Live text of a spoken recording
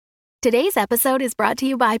Today's episode is brought to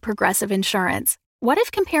you by Progressive Insurance. What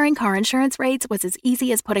if comparing car insurance rates was as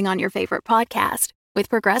easy as putting on your favorite podcast? With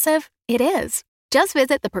Progressive, it is. Just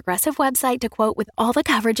visit the Progressive website to quote with all the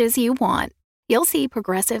coverages you want. You'll see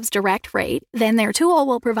Progressive's direct rate, then their tool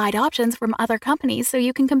will provide options from other companies so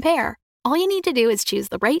you can compare. All you need to do is choose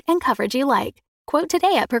the rate and coverage you like. Quote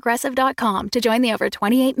today at Progressive.com to join the over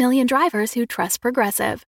 28 million drivers who trust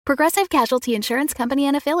Progressive. Progressive Casualty Insurance Company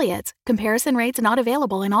and Affiliates. Comparison rates not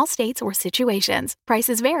available in all states or situations.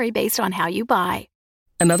 Prices vary based on how you buy.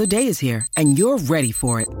 Another day is here, and you're ready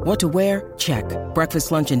for it. What to wear? Check.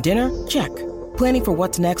 Breakfast, lunch, and dinner? Check. Planning for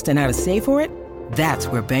what's next and how to save for it? That's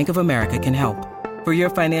where Bank of America can help. For your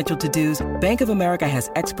financial to-dos, Bank of America has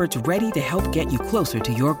experts ready to help get you closer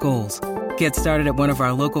to your goals. Get started at one of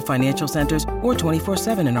our local financial centers or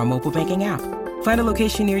 24/7 in our mobile banking app. Find a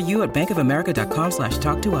location near you at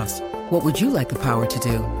bankofamerica.com/talktous. What would you like the power to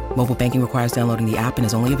do? Mobile banking requires downloading the app and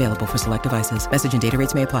is only available for select devices. Message and data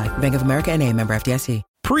rates may apply. Bank of America N.A., member FDIC.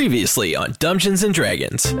 Previously on Dungeons and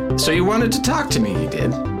Dragons. So you wanted to talk to me, you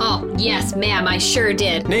did? Oh, yes, ma'am, I sure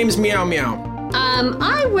did. Name's Meow Meow.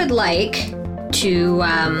 I would like to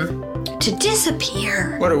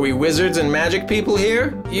disappear. What are we, wizards and magic people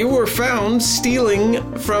here? You were found stealing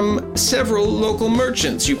from several local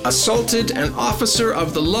merchants. You assaulted an officer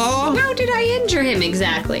of the law. How did I injure him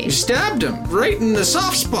exactly? You stabbed him right in the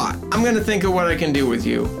soft spot. I'm gonna think of what I can do with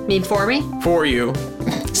you. Mean for me? For you.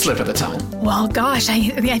 Slip of the tongue. Well, gosh,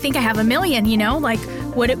 I think I have a million, like,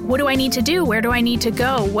 what do I need to do? Where do I need to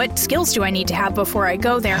go? What skills do I need to have before I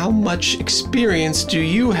go there? How much experience do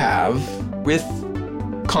you have with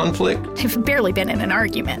conflict? I've barely been in an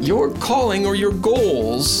argument. Your calling or your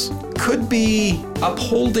goals could be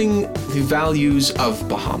upholding the values of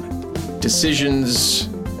Bahamut. Decisions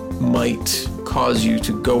might cause you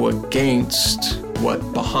to go against what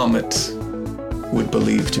Bahamut would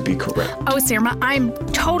believe to be correct. Oh, Sirma, I'm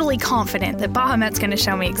totally confident that Bahamut's going to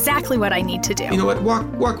show me exactly what I need to do. You know what?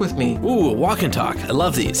 Walk with me. Ooh, walk and talk. I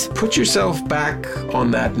love these. Put yourself back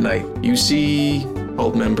on that night. You see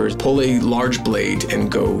old members pull a large blade and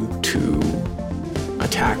go to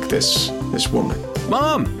attack this woman.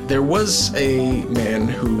 Mom! There was a man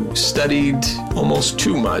who studied almost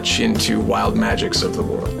too much into wild magics of the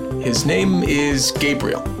world. His name is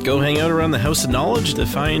Gabriel. Go hang out around the House of Knowledge to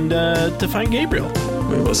find Gabriel.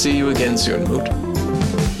 We will see you again soon, Moot.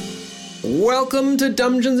 Welcome to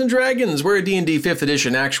Dungeons and Dragons. We're a D&D 5th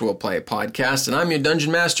edition actual play podcast, and I'm your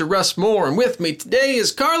Dungeon Master, Russ Moore, and with me today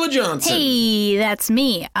is Carla Johnson. Hey, that's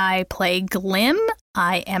me. I play Glim.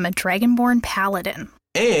 I am a Dragonborn Paladin.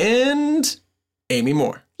 And Amy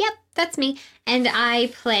Moore. Yep, that's me. And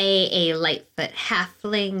I play a Lightfoot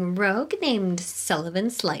halfling rogue named Sullivan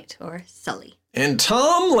Slight, or Sully. And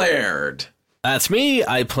Tom Laird. That's me.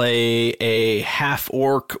 I play a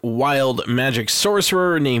half-orc wild magic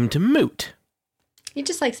sorcerer named Moot. You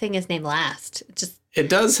just like saying his name last. It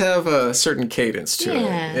does have a certain cadence to it.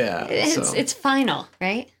 Yeah. It's final,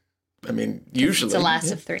 right? I mean, usually. It's the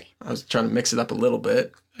last of three. I was trying to mix it up a little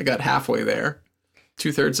bit. I got halfway there.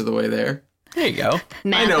 2/3 of the way there. There you go.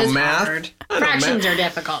 Math I know is math. hard. I know Fractions math. are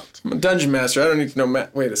difficult. I'm a dungeon master. I don't need to know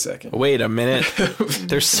math. Wait a second. Wait a minute.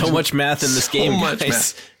 There's so much math in this game, So much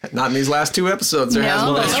guys. math. Not in these last 2 episodes. There has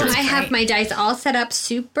No, been. that's true. I have my dice all set up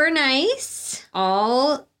super nice,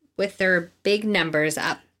 all with their big numbers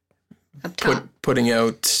up top. Putting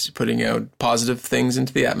out positive things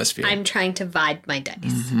into the atmosphere. I'm trying to vibe my dice.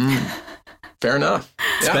 Mm-hmm. Fair enough.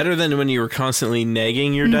 It's better than when you were constantly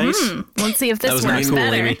nagging your dice. Let's see if That this was not works cool,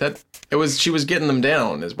 better. Amy. She was getting them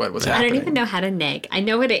down is what was I happening. don't even know how to nag. I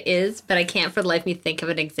know what it is, but I can't for the life of me think of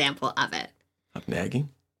an example of it. Of nagging?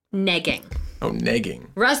 Negging. Oh, negging.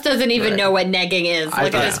 Russ doesn't even Right. know what negging is.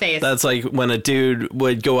 Look at his face. That's like when a dude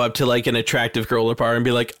would go up to like an attractive girl at a bar and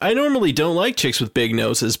be like, I normally don't like chicks with big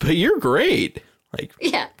noses, but you're great. Like,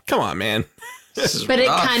 Yeah. come on, man. This is But it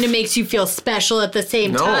rough. kind of makes you feel special at the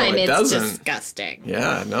same No, time. it It's doesn't. disgusting.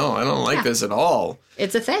 Yeah, no, I don't like this at all.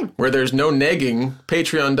 It's a thing. Where there's no negging,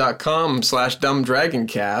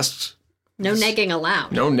 patreon.com/dumbdragoncast. No negging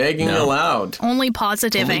allowed. No negging allowed. Only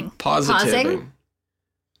positiving. Positiving.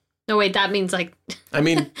 No, wait, that means like... I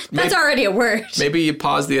mean, That's already a word. maybe you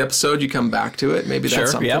pause the episode, you come back to it. Maybe that's Sure,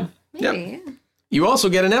 something. yeah. Maybe, yeah. You also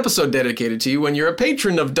get an episode dedicated to you when you're a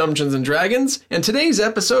patron of Dungeons and Dragons, and today's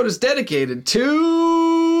episode is dedicated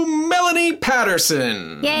to Melanie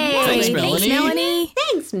Patterson. Yay! Thanks, Melanie. Melanie.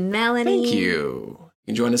 Thanks, Melanie. Thank you. You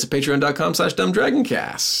can join us at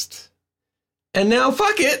patreon.com/dumbdragoncast. And now,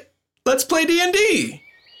 fuck it, let's play D&D.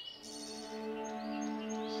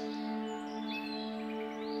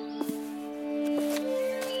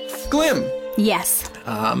 Glim, Yes.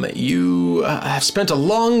 You have spent a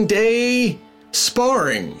long day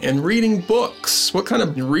sparring and reading books. What kind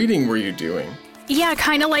of reading were you doing? Yeah,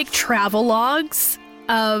 kind of like travel logs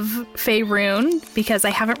of Faerun, because I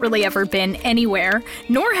haven't really ever been anywhere,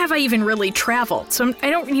 nor have I even really traveled. So I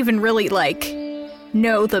don't even really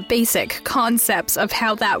know the basic concepts of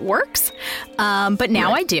how that works. But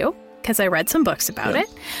now I do, because I read some books about it.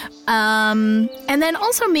 And then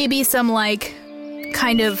also maybe some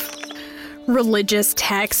kind of religious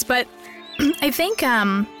text. But I think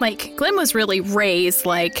Glim was really raised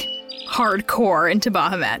hardcore into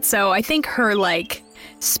Bahamut. So I think her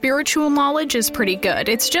spiritual knowledge is pretty good.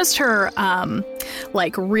 It's just her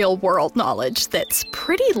real world knowledge that's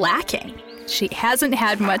pretty lacking. She hasn't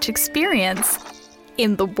had much experience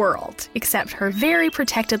in the world, except her very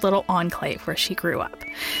protected little enclave where she grew up.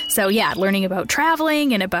 So yeah, learning about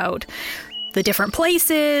traveling and about the different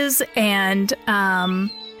places and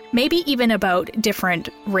maybe even about different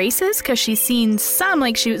races, because she's seen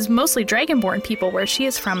some, she was mostly Dragonborn people where she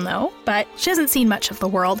is from, though, but she hasn't seen much of the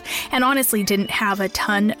world, and honestly didn't have a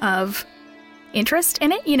ton of interest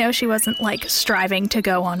in it. She wasn't, striving to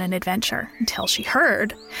go on an adventure until she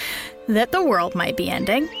heard that the world might be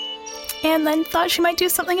ending, and then thought she might do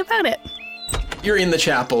something about it. You're in the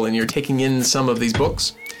chapel, and you're taking in some of these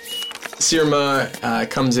books. Sirma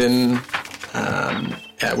comes in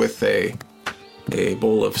with a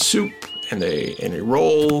bowl of soup and a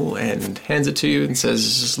roll and hands it to you and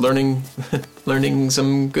says, learning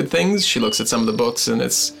some good things. She looks at some of the books, and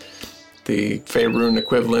it's the Faerun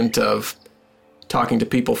equivalent of talking to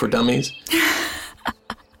people for dummies.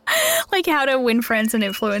 Like how to win friends and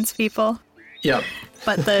influence people. Yep.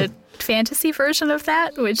 But the fantasy version of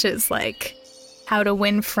that, which is how to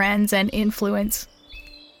win friends and influence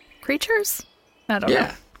creatures? I don't know.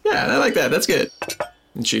 Yeah, I like that. That's good.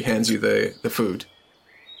 And she hands you the food.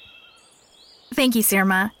 Thank you,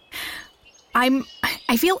 Sirma.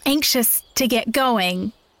 I feel anxious to get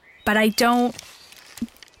going, but I don't...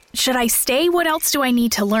 Should I stay? What else do I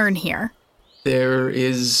need to learn here? There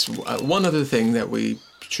is one other thing that we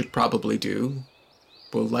should probably do.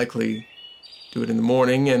 We'll likely do it in the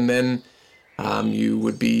morning, and then you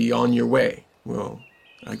would be on your way. Well,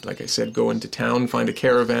 like I said, go into town, find a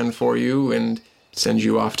caravan for you, and send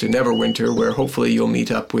you off to Neverwinter, where hopefully you'll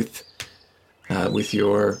meet up with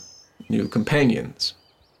your new companions.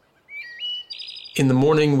 In the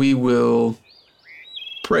morning, we will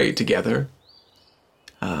pray together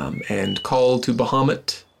and call to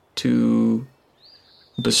Bahamut to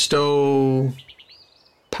bestow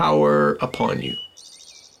power upon you,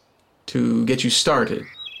 to get you started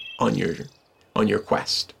on your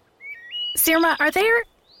quest. Sirma, are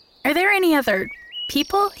there any other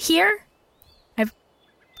people here?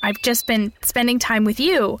 I've just been spending time with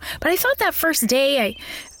you, but I thought that first day,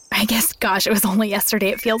 I guess, gosh, it was only yesterday.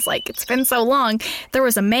 It feels like it's been so long. There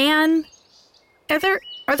was a man. Are there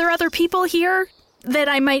other people here that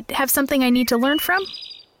I might have something I need to learn from?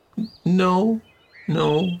 No.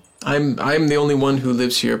 I'm the only one who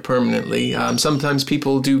lives here permanently. Sometimes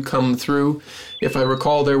people do come through. If I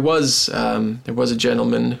recall, there was a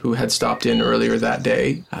gentleman who had stopped in earlier that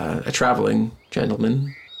day, a traveling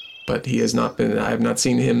gentleman, but he has not been. I have not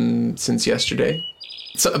seen him since yesterday.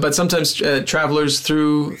 But sometimes travelers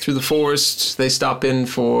through the forest, they stop in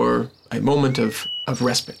for a moment of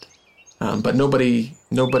respite. But nobody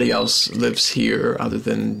else lives here other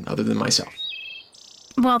than myself.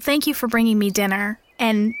 Well, thank you for bringing me dinner.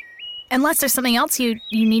 And unless there's something else you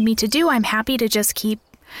need me to do, I'm happy to just keep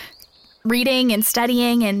reading and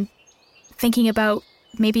studying and thinking about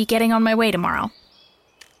maybe getting on my way tomorrow.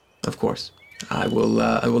 Of course. I will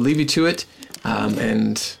leave you to it,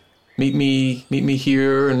 and meet me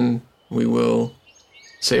here, and we will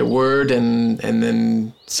say a word and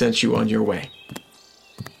then send you on your way.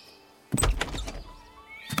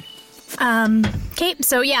 Okay,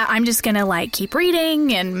 so yeah, I'm just gonna keep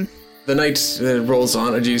reading and... The night rolls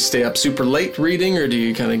on. Do you stay up super late reading, or do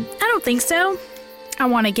you kind of... I don't think so. I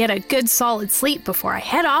want to get a good solid sleep before I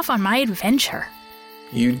head off on my adventure.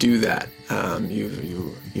 You do that.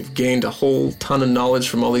 You've gained a whole ton of knowledge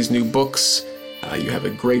from all these new books. You have a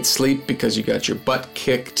great sleep because you got your butt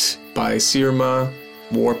kicked by Sirma,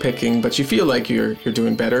 war picking, but you feel like you're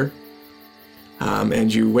doing better.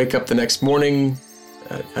 And you wake up the next morning,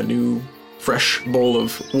 a new fresh bowl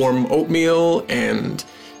of warm oatmeal and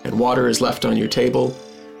water is left on your table,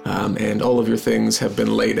 and all of your things have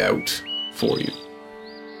been laid out for you.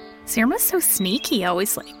 Sirma's so sneaky,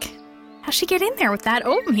 always how'd she get in there with that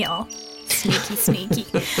oatmeal? Sneaky.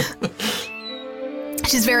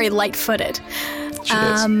 She's very light-footed. She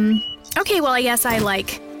is. Okay, well, I guess I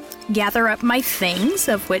gather up my things,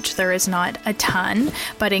 of which there is not a ton,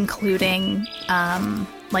 but including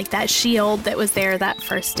like that shield that was there that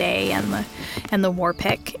first day and the war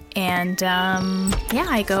pick. And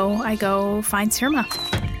I go find Sirma.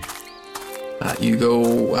 You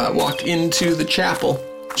go walk into the chapel.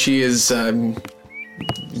 She is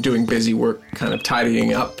doing busy work, kind of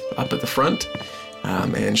tidying up at the front.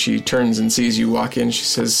 And she turns and sees you walk in. She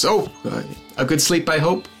says, a good sleep, I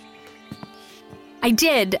hope? I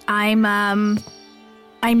did. I'm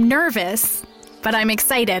nervous, but I'm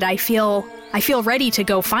excited. I feel ready to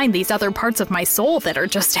go find these other parts of my soul that are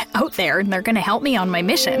just out there, and they're going to help me on my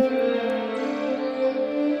mission.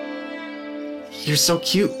 You're so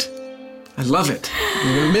cute. I love it.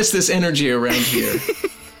 I'm going to miss this energy around here.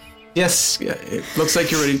 Yes, it looks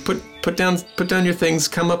like you're ready. Put down your things,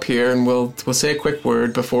 come up here, and we'll say a quick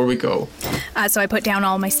word before we go. So I put down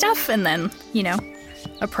all my stuff and then,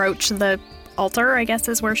 approach the altar, I guess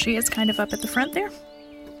is where she is, kind of up at the front there.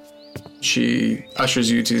 She ushers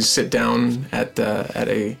you to sit down at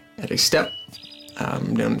a step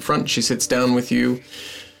down in front. She sits down with you,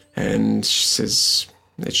 and she says,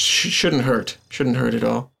 "It shouldn't hurt at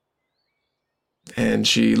all." And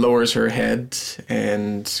she lowers her head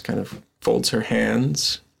and kind of folds her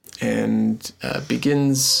hands and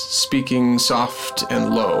begins speaking soft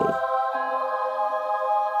and low.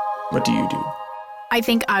 What do you do? I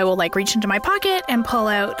think I will reach into my pocket and pull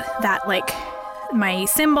out that my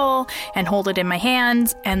symbol and hold it in my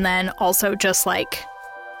hands, and then also just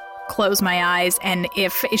close my eyes. And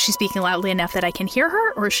is she speaking loudly enough that I can hear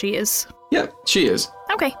her, or she is? Yeah, she is.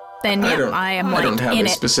 Okay, then I don't have a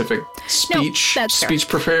specific speech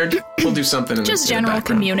prepared. We'll do something in just the general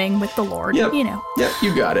background. Communing with the Lord. Yep. Yep,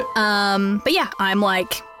 you got it. But yeah, I'm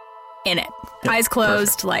in it, yep, eyes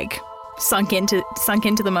closed, perfect. Sunk into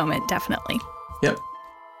the moment, definitely. Yep.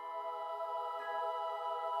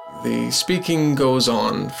 The speaking goes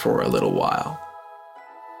on for a little while,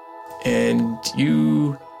 and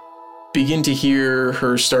you begin to hear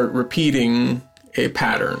her start repeating a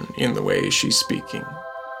pattern in the way she's speaking.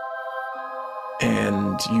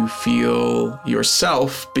 And you feel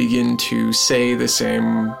yourself begin to say the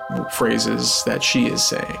same phrases that she is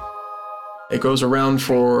saying. It goes around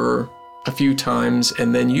for a few times,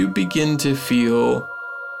 and then you begin to feel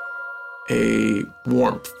a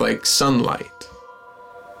warmth, like sunlight,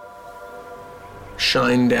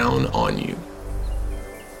 shine down on you.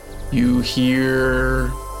 You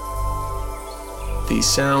hear the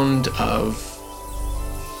sound of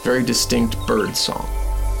very distinct bird song,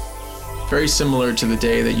 very similar to the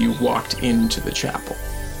day that you walked into the chapel.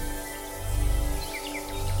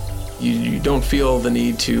 You don't feel the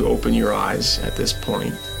need to open your eyes at this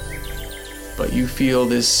point, but you feel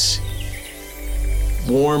this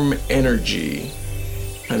warm energy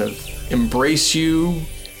kind of embrace you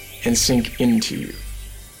and sink into you.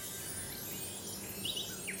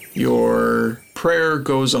 Your prayer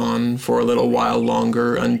goes on for a little while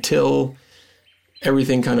longer until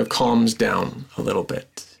everything kind of calms down a little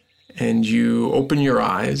bit. And you open your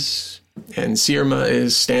eyes, and Sirma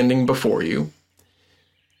is standing before you.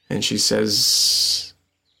 And she says,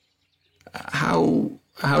 How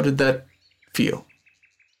did that feel?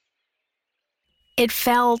 It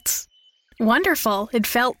felt wonderful. It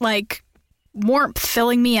felt like warmth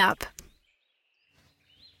filling me up.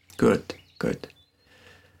 Good.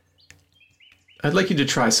 I'd like you to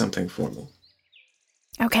try something for me.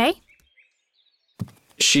 Okay.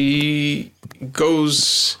 She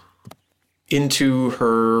goes into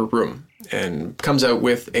her room and comes out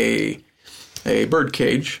with a bird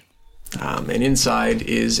cage, and inside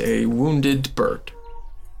is a wounded bird.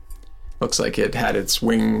 Looks like it had its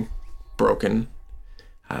wing broken.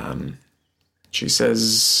 She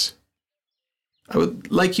says, I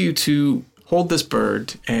would like you to hold this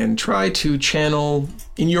bird and try to channel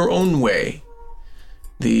in your own way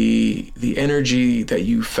the energy that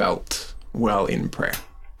you felt while in prayer.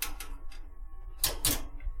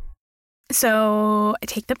 So I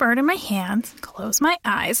take the bird in my hands, close my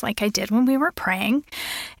eyes like I did when we were praying,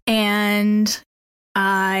 and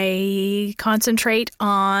I concentrate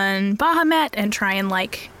on Bahamut and try and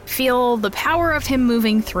feel the power of him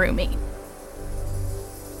moving through me.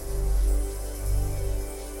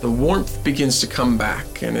 The warmth begins to come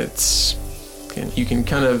back, and you can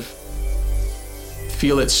kind of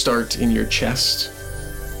feel it start in your chest,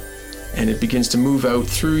 and it begins to move out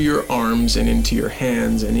through your arms and into your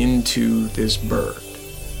hands and into this bird.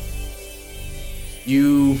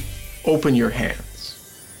 You open your hands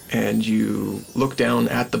and you look down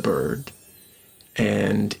at the bird,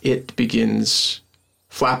 and it begins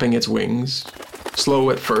flapping its wings, slow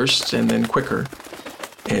at first and then quicker,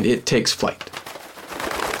 and it takes flight.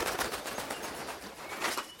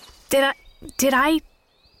 Did I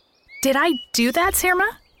do that, Sirma?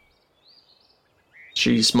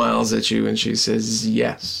 She smiles at you and she says,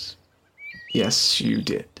 yes. Yes, you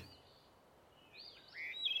did.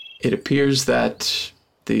 It appears that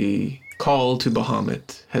the call to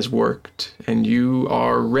Bahamut has worked, and you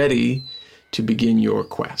are ready to begin your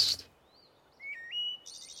quest.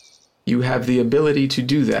 You have the ability to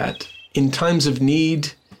do that in times of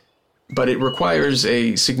need, but it requires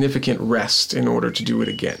a significant rest in order to do it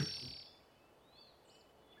again.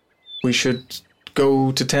 We should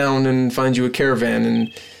go to town and find you a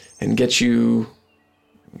caravan and get you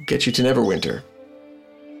to Neverwinter.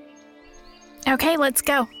 Okay, let's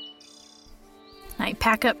go. I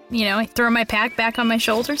pack up, I throw my pack back on my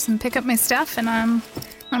shoulders and pick up my stuff, and I'm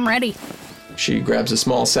ready. She grabs a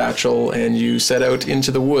small satchel, and you set out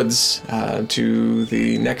into the woods to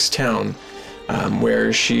the next town,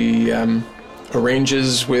 where she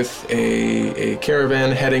arranges with a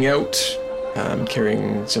caravan heading out,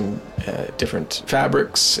 carrying some different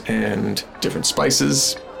fabrics and different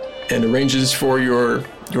spices, and arranges for your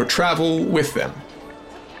travel with them.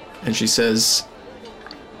 And she says,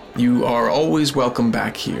 you are always welcome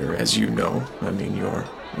back here, as you know. I mean, your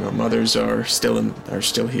mothers are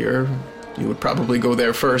still here. You would probably go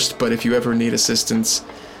there first, but if you ever need assistance,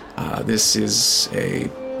 this is a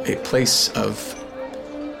place of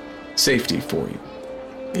safety for you,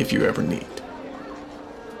 if you ever need.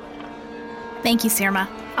 Thank you, Sirma.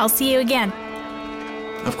 I'll see you again.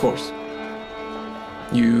 Of course.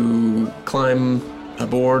 You climb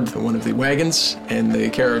aboard one of the wagons, and the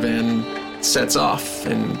caravan sets off,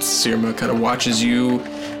 and Sirma kind of watches you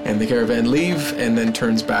and the caravan leave, and then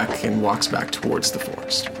turns back and walks back towards the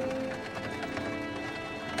forest.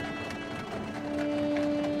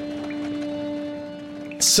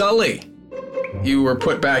 Sully, you were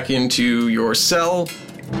put back into your cell.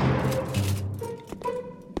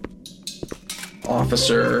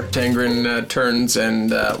 Officer Tangren turns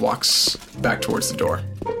and walks back towards the door.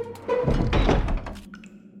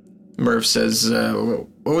 Merv says,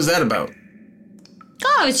 what was that about?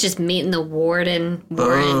 Oh, I was just meeting the warden.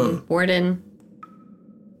 Warden.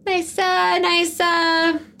 Nice.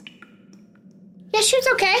 Yeah, she was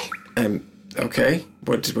okay. Okay.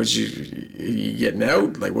 What you getting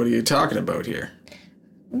out? Like, what are you talking about here?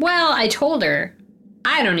 Well, I told her,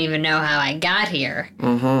 I don't even know how I got here.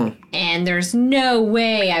 Mm-hmm. And there's no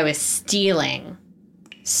way I was stealing.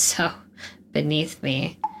 So, beneath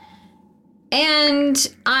me.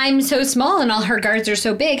 And I'm so small and all her guards are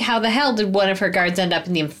so big, how the hell did one of her guards end up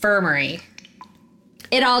in the infirmary?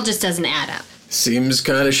 It all just doesn't add up. Seems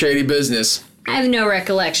kind of shady business. I have no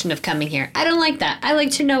recollection of coming here. I don't like that. I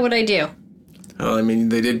like to know what I do. Well, I mean,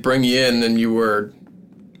 they did bring you in and you were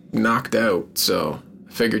knocked out, so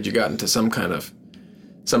I figured you got into some kind of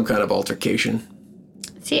altercation.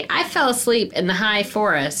 See, I fell asleep in the high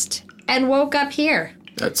forest and woke up here.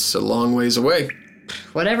 That's a long ways away.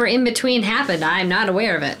 Whatever in between happened, I'm not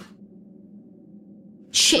aware of it.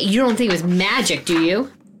 Shit, you don't think it was magic, do you?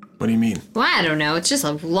 What do you mean? Well, I don't know. It's just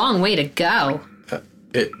a long way to go.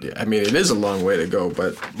 It is a long way to go,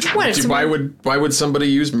 but why would somebody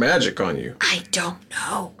use magic on you? I don't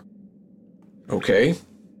know. Okay.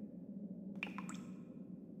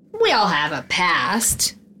 We all have a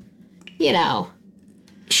past. You know.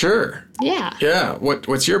 Sure. Yeah. Yeah.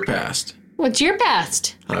 What's your past? What's your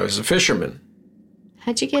past? I was a fisherman.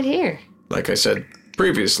 How'd you get here? Like I said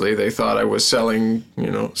previously, they thought I was selling,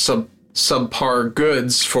 subpar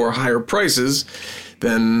goods for higher prices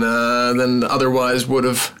than otherwise would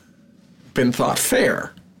have been thought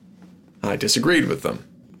fair. I disagreed with them.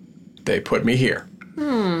 They put me here.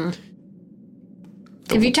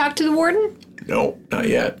 Have you talked to the warden? No, not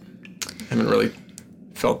yet. Haven't really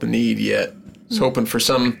felt the need yet. Was hoping for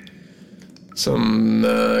some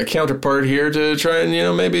counterpart here to try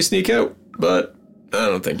and, maybe sneak out, but I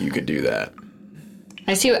don't think you could do that.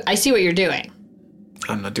 I see what you're doing.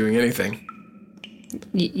 I'm not doing anything.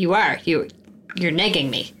 You are. You're negging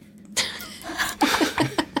me.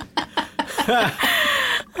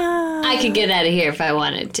 I could get out of here if I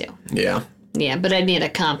wanted to. Yeah. Yeah, but I need a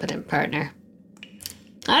competent partner.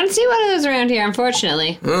 I don't see one of those around here,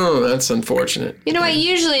 unfortunately. Oh, that's unfortunate. You know what?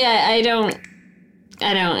 Usually I don't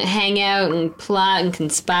hang out and plot and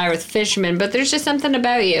conspire with fishermen, but there's just something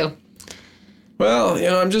about you. Well,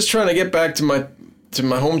 I'm just trying to get back to my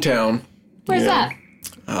hometown. Where's that?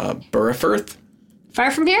 Burrifirth.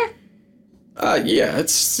 Far from here? Yeah,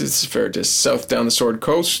 it's fair, just south down the Sword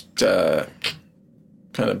Coast, kind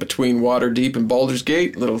of between Waterdeep and Baldur's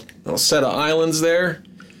Gate. Little set of islands there.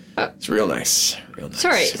 It's real nice. Real nice.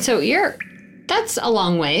 Sorry, so that's a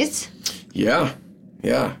long ways. Yeah.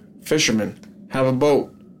 Fishermen have a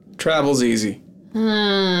boat, Travel's easy.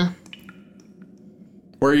 Where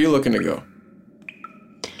are you looking to go?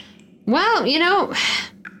 Well,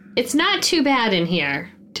 it's not too bad in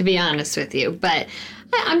here, to be honest with you. But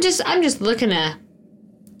I'm just looking to,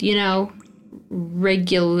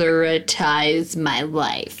 regularize my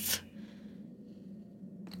life.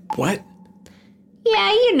 What?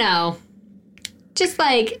 Yeah, just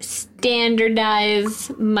like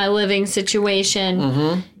standardize my living situation.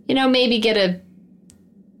 Mm-hmm. Maybe get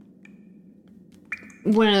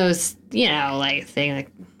one of those, like thing, like,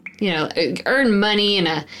 earn money in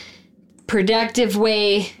a productive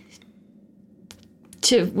way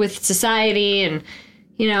with society, and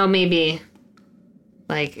maybe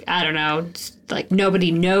like, I don't know, like nobody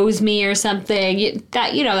knows me or something,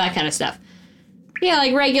 that kind of stuff. Yeah,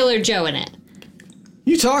 like regular Joe in it.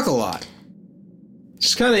 You talk a lot.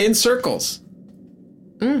 Just kind of in circles.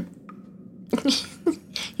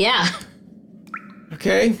 Yeah.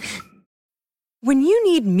 Okay. When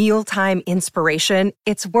you need mealtime inspiration,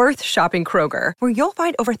 it's worth shopping Kroger, where you'll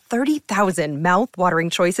find over 30,000 mouth-watering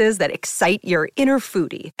choices that excite your inner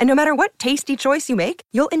foodie. And no matter what tasty choice you make,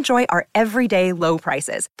 you'll enjoy our everyday low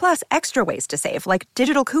prices, plus extra ways to save, like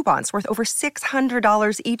digital coupons worth over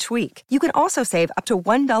 $600 each week. You can also save up to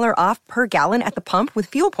 $1 off per gallon at the pump with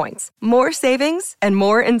fuel points. More savings and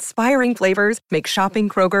more inspiring flavors make shopping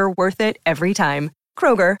Kroger worth it every time.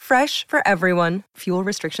 Kroger, fresh for everyone. Fuel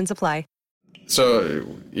restrictions apply. So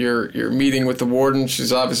you're meeting with the warden.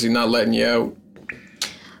 She's obviously not letting you out.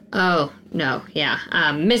 Oh, no, yeah.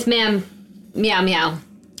 Miss Ma'am Meow Meow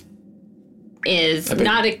is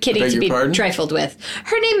not a kitty to be trifled with.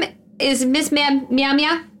 Her name is Miss Ma'am Meow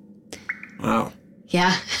Meow. Wow.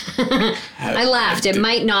 Yeah. I laughed. It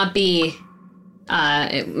might not be...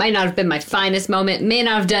 it might not have been my finest moment. May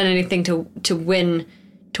not have done anything to win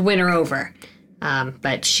her over.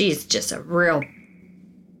 But she's just a real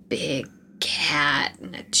big cat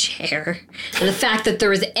in a chair. And the fact that there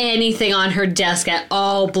was anything on her desk at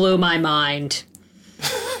all blew my mind.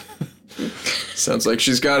 Sounds like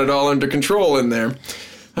she's got it all under control in there.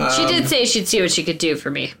 She did say she'd see what she could do for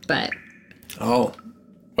me, but... Oh,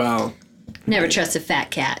 wow. Never trust a fat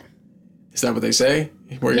cat. Is that what they say?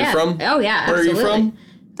 Where you're from? Oh, yeah, Where absolutely. are you from?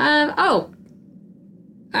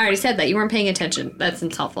 I already said that. You weren't paying attention. That's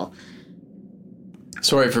insultful.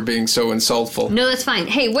 Sorry for being so insultful. No, that's fine.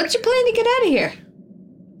 Hey, what's your plan to get out of here?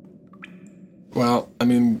 Well, I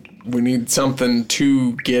mean, we need something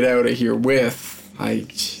to get out of here with.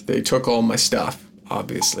 They took all my stuff,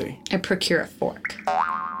 obviously. I procure a fork.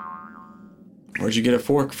 Where'd you get a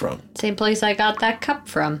fork from? Same place I got that cup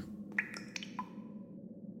from.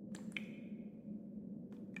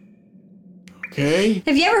 Okay.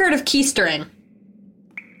 Have you ever heard of Kiestering?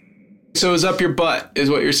 So it's up your butt, is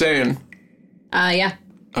what you're saying? Yeah.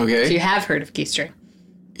 Okay. So you have heard of Kiestering?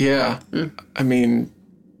 Yeah. I mean,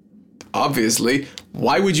 obviously.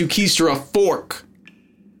 Why would you keister a fork?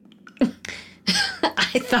 I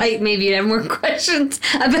thought maybe you'd have more questions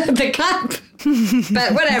about the cup.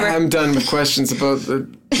 But whatever. I'm done with questions about the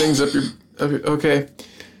things up your... Okay.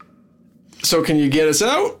 So can you get us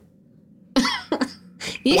out?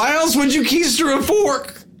 Why else would you keister a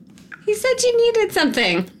fork? He said you needed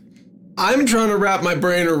something. I'm trying to wrap my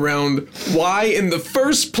brain around why in the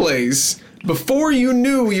first place, before you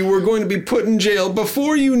knew you were going to be put in jail,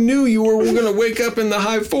 before you knew you were going to wake up in the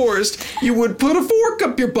high forest, you would put a fork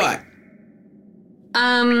up your butt.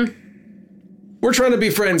 We're trying to be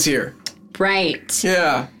friends here. Right.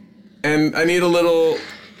 Yeah. And I need a little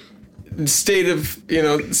state of,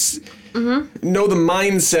 know the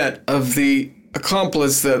mindset of the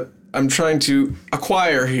accomplice that I'm trying to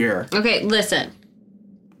acquire here. Okay, listen.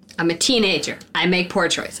 I'm a teenager. I make poor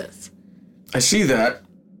choices. I see that.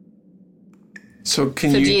 So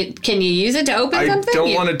can you... Can you use it to open something? I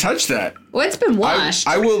don't want to touch that. Well, it's been washed.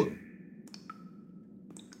 I will...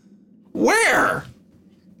 Where?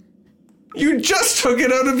 You just took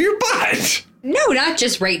it out of your butt. No, not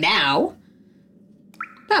just right now.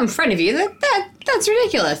 Not in front of you. That's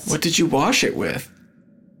ridiculous. What did you wash it with?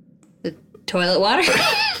 The toilet water?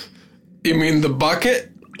 You mean the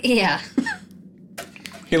bucket? Yeah.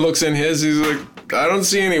 He looks in his, he's like, I don't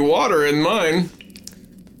see any water in mine.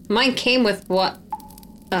 Mine came with what?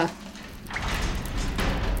 The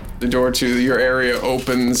door to your area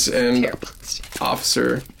opens and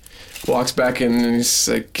officer walks back in and he's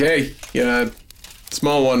like, hey, yeah,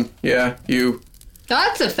 small one. Yeah, you. Oh,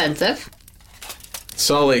 that's offensive.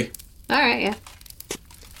 Sully. All right, yeah.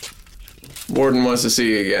 Warden wants to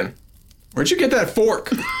see you again. Where'd you get that fork?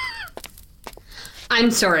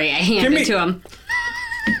 I'm sorry, I handed it to him.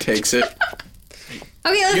 He takes it. Okay,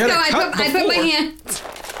 let's go. I put my hand.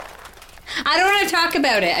 I don't want to talk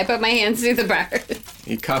about it. I put my hands through the bars.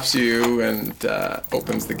 He cuffs you and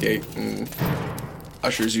opens the gate and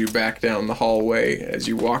ushers you back down the hallway. As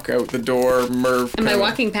you walk out the door, Merv... Am I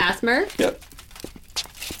walking past Merv? Yep.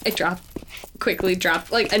 I quickly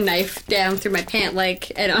drop like a knife down through my pant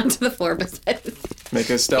leg and onto the floor beside him. Make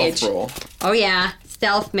a stealth roll. Oh yeah,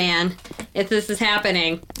 stealth man. If this is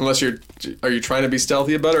happening. Unless are you trying to be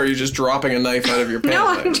stealthy about it, or are you just dropping a knife out of your pant No,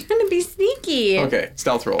 leg? I'm trying to be sneaky. Okay,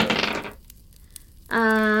 stealth roll.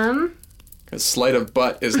 Because sleight of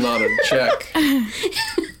butt is not a check.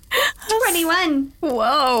 21.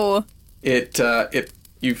 Whoa.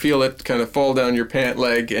 You feel it kind of fall down your pant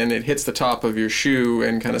leg, and it hits the top of your shoe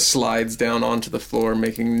and kind of slides down onto the floor,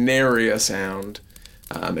 making nary a sound,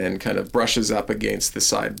 and kind of brushes up against the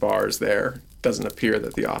side bars there. Doesn't appear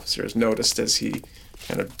that the officer has noticed as he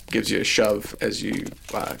kind of gives you a shove as you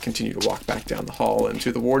continue to walk back down the hall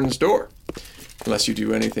into the warden's door. Unless you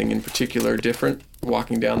do anything in particular different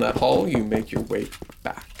walking down that hall, you make your way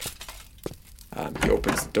back. He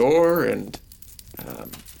opens the door, and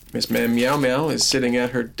Miss Ma'am Meow Meow is sitting at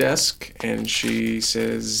her desk, and she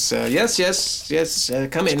says, yes,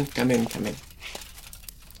 come in.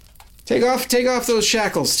 Take off those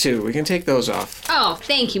shackles, too. We can take those off. Oh,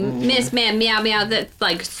 thank you, Miss Ma'am Meow Meow. That's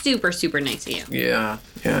like super, super nice of you.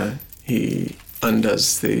 Yeah. He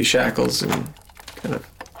undoes the shackles, and kind of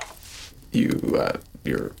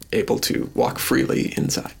you're able to walk freely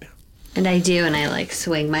inside now. And I do, and I like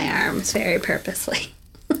swing my arms very purposely.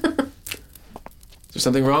 Is there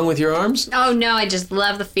something wrong with your arms? Oh no, I just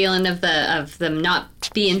love the feeling of them not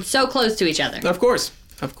being so close to each other. Of course,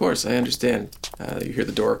 I understand. You hear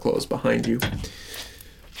the door close behind you.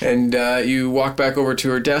 And you walk back over to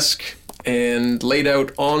her desk, and laid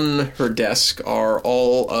out on her desk are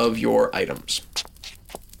all of your items.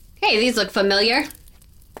 Hey, these look familiar.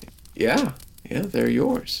 Yeah, they're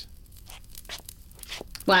yours.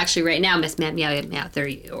 Well, actually, right now, Miss Ma'am Meow Meow, they're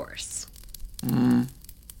yours.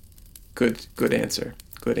 Good answer.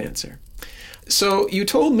 So, you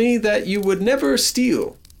told me that you would never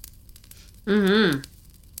steal. Mm-hmm.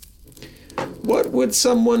 What would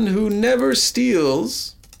someone who never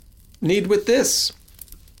steals need with this?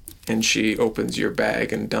 And she opens your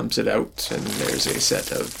bag and dumps it out, and there's a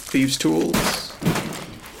set of thieves' tools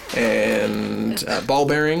and ball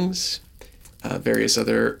bearings, various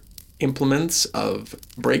other implements of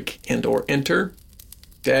break and or enter,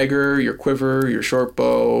 dagger, your quiver, your short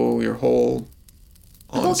bow, your whole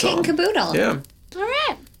whole kit and caboodle. Yeah. All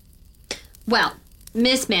right. Well,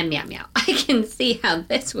 Miss Ma'am Meow Meow, I can see how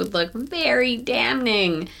this would look very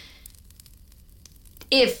damning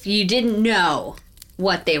if you didn't know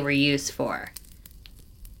what they were used for.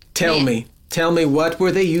 Tell me, what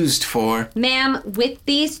were they used for? Ma'am, with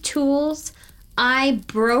these tools, I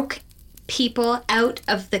broke people out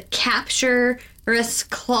of the capturous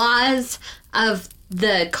claws of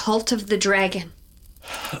the Cult of the Dragon.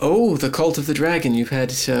 Oh, the Cult of the Dragon. You've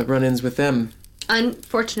had run-ins with them.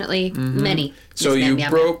 Unfortunately, many. So you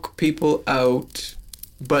broke people out,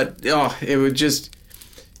 but it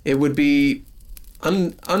would be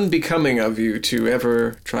unbecoming of you to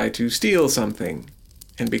ever try to steal something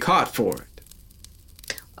and be caught for it.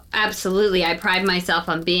 Absolutely. I pride myself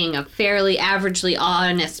on being a fairly averagely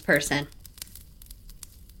honest person.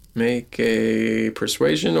 Make a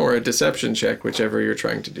persuasion or a deception check, whichever you're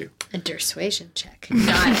trying to do. A persuasion check.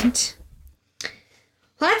 Got it.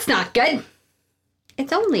 Well, that's not good.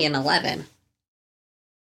 It's only an 11.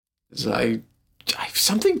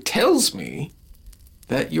 Something tells me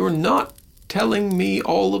that you're not telling me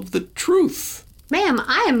all of the truth. Ma'am,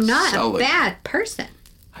 I am not Sully. a bad person.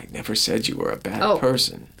 I never said you were a bad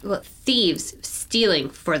person. Well, thieves stealing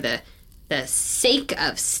for the sake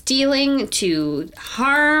of stealing to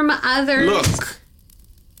harm others. Look.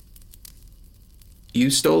 You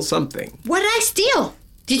stole something. What did I steal?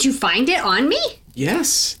 Did you find it on me?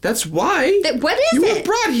 Yes, that's why. What is you it? You were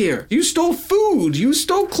brought here. You stole food. You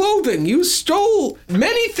stole clothing. You stole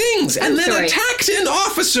many things. And then attacked an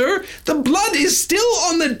officer. The blood is still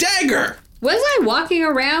on the dagger. Was I walking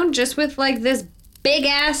around just with like this big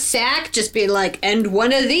ass sack, just being like, and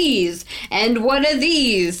one of these, and one of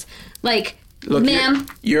these? Like, look, ma'am.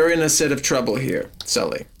 You're in a set of trouble here,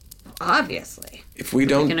 Sully. Obviously. If we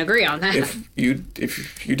don't... We can agree on that.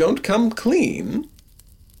 If you don't come clean,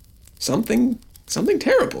 something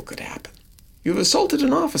terrible could happen. You've assaulted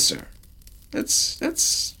an officer.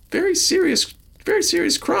 That's very serious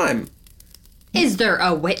crime. Is there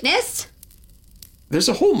a witness? There's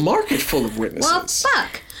a whole market full of witnesses. Well,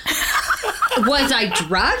 fuck. Was I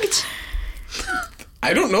drugged?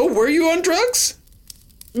 I don't know. Were you on drugs?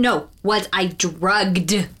 No. Was I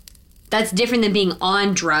drugged? That's different than being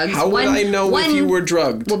on drugs. How would I know if you were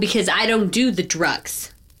drugged? Well, because I don't do the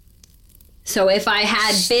drugs. So if I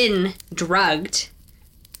had been drugged,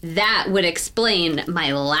 that would explain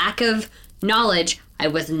my lack of knowledge. I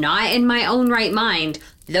was not in my own right mind.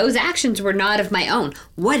 Those actions were not of my own.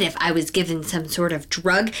 What if I was given some sort of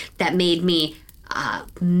drug that made me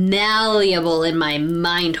malleable in my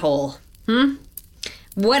mind hole?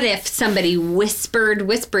 What if somebody whispered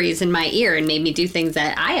whisperies in my ear and made me do things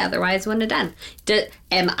that I otherwise wouldn't have done?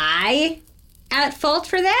 Am I at fault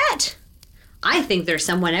for that? I think there's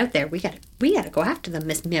someone out there. We gotta go after them,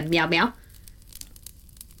 Miss Meow Meow Meow.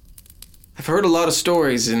 I've heard a lot of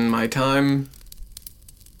stories in my time.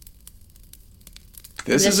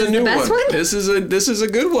 This is a new one. This is a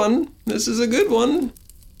good one. This is a good one.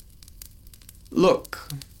 Look,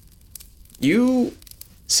 you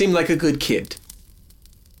seem like a good kid.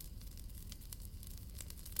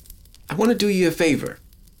 I want to do you a favor.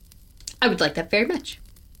 I would like that very much.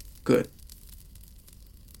 Good.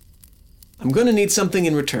 I'm going to need something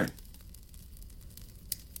in return.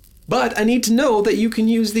 But I need to know that you can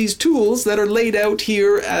use these tools that are laid out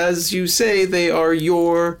here as you say they are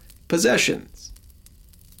your possessions.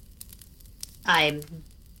 I'm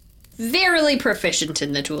verily proficient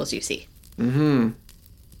in the tools you see.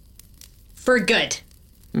 For good.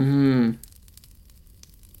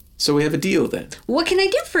 So we have a deal then. What can I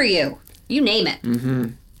do for you? You name it.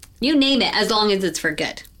 You name it as long as it's for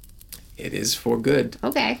good. It is for good.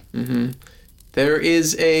 Okay. There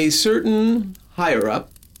is a certain higher-up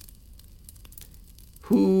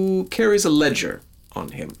who carries a ledger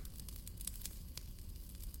on him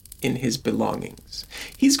in his belongings.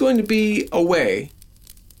 He's going to be away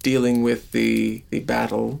dealing with the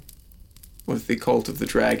battle with the cult of the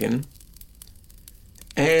dragon.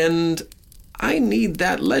 And I need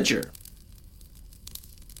that ledger.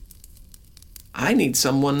 I need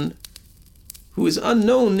someone who is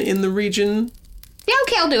unknown in the region. Yeah,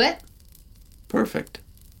 okay, I'll do it. Perfect.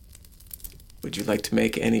 Would you like to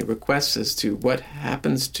make any requests as to what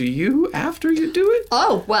happens to you after you do it?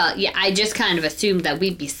 Oh, well, yeah, I just kind of assumed that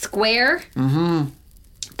we'd be square.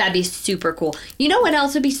 That'd be super cool. You know what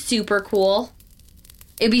else would be super cool?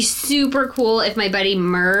 It'd be super cool if my buddy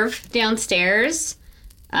Merv downstairs,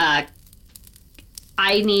 I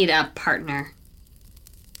need a partner.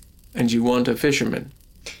 And you want a fisherman?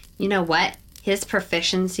 You know what? His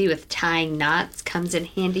proficiency with tying knots comes in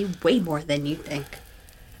handy way more than you think.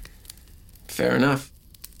 Fair enough.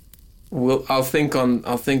 I'll think on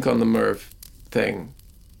the Merv thing.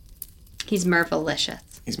 He's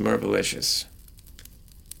Mervalicious. He's Mervalicious.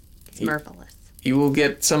 He's Mervalous. You will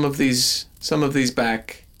get some of these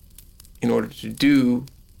back in order to do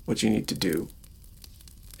what you need to do.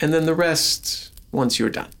 And then the rest once you're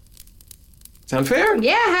done. Sound fair?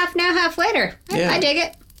 Yeah, half now, half later. Yeah. I dig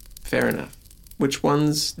it. Fair enough. Which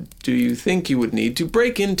ones do you think you would need to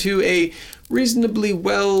break into a reasonably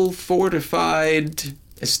well-fortified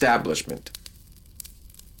establishment?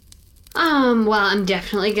 Well, I'm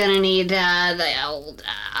definitely gonna need the old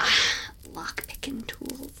lock-picking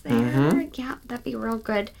tools there. Yeah, that'd be real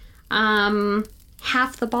good.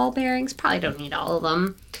 Half the ball bearings. Probably don't need all of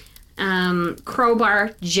them.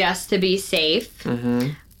 Crowbar just to be safe.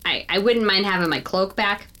 I wouldn't mind having my cloak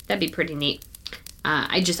back. That'd be pretty neat.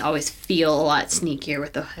 I just always feel a lot sneakier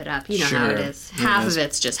with the hood up. You know how it is. Half of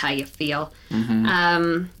it's just how you feel.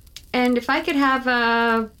 And if I could have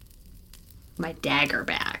my dagger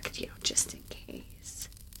back, just in case.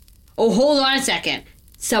 Oh, hold on a second.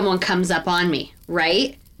 Someone comes up on me,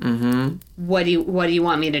 right? What do you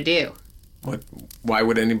want me to do? Why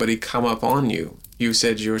would anybody come up on you? You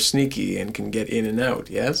said you're sneaky and can get in and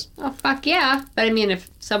out, yes? Oh, fuck yeah. But I mean,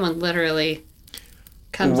 if someone literally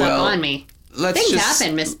comes up on me. Things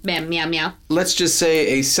happen, Miss Meow Meow. Let's just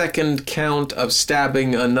say a second count of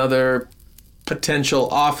stabbing another potential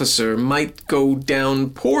officer might go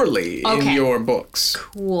down poorly in your books.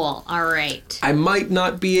 Cool. All right. I might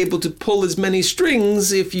not be able to pull as many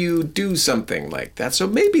strings if you do something like that, so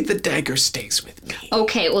maybe the dagger stays with me.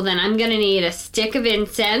 Okay, well then I'm going to need a stick of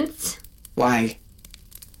incense. Why?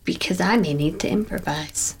 Because I may need to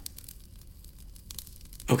improvise.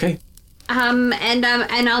 Okay. And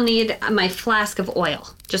I'll need my flask of oil.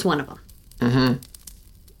 Just one of them. And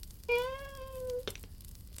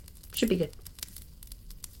should be good.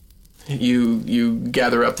 You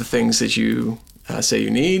gather up the things that you say you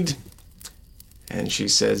need, and she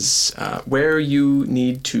says, where you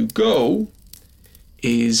need to go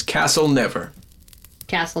is Castle Never.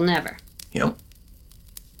 Castle Never. Yep.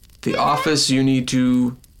 The office you need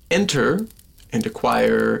to enter and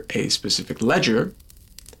acquire a specific ledger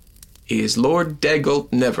is Lord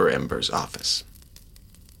Daggelt Neverember's office.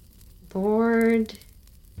 Lord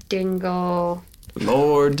Dingle.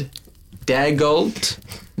 Lord Daggelt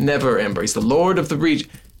Never Ember. He's the Lord of the region.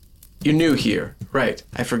 You're new here. Right,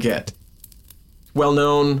 I forget. Well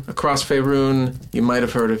known across Faerun. You might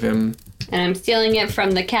have heard of him. And I'm stealing it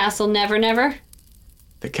from the Castle Never Never?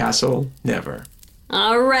 The Castle Never.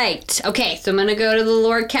 All right. Okay, so I'm going to go to the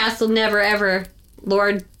Lord Castle Never Ever.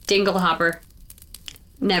 Lord Dinglehopper.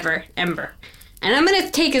 Never Ember. And I'm going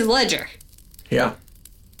to take his ledger. Yeah.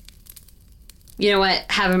 You know what?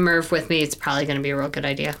 Having Merv with me is probably going to be a real good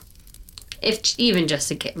idea. Even just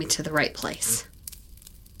to get me to the right place.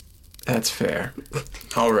 That's fair.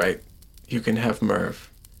 All right. You can have Merv.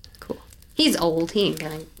 Cool. He's old. He ain't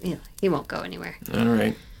gonna, he won't go anywhere. All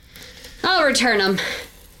right. I'll return him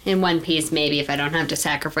in one piece, maybe, if I don't have to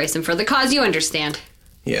sacrifice him for the cause. You understand.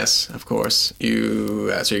 Yes, of course. So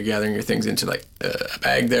you're gathering your things into like a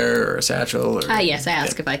bag there or a satchel? Or, yes, I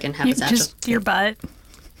ask if I can have a satchel. Just your butt.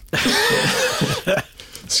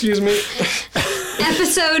 Excuse me.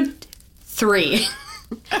 Episode 3.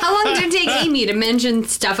 How long did it take Amy to mention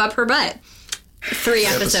stuff up her butt? 3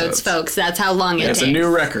 episodes, folks. That's how long it takes. It's a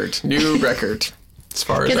new record. New record. As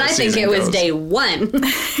far as because I think it was goes. day 1.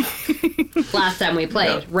 Last time we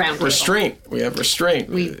played round table. Restraint. We have restraint.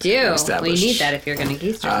 We do. We need that if you're going to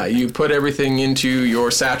geese. You put everything into your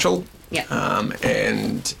satchel. Yeah.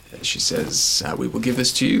 And she says, "We will give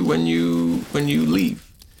this to you when you leave."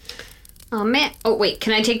 Oh man! Oh wait,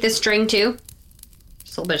 can I take this string too?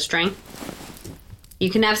 Just a little bit of string. You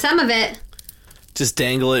can have some of it. Just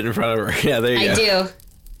dangle it in front of her. Yeah, there you go. I do.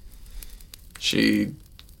 She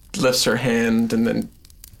lifts her hand and then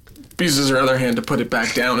uses her other hand to put it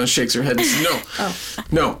back down and shakes her head and says,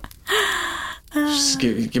 No. Just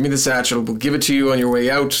give me the satchel. We'll give it to you on your way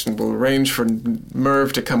out, and we'll arrange for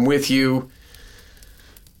Merv to come with you.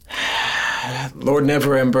 Lord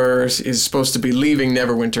Neverember is supposed to be leaving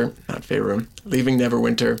Neverwinter, not Faerun, leaving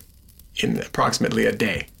Neverwinter in approximately a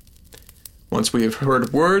day. Once we have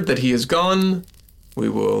heard word that he is gone, we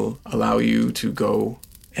will allow you to go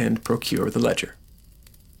and procure the ledger.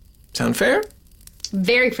 Sound fair?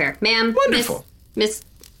 Very fair, ma'am. Wonderful. Miss.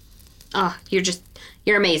 Oh,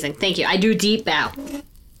 you're amazing. Thank you. I do deep bow.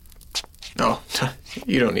 Oh,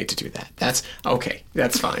 you don't need to do that. That's okay.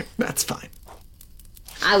 That's fine. That's fine.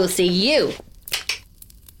 I will see you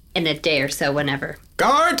in a day or so, whenever.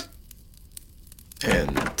 Guard!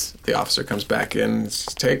 And the officer comes back in.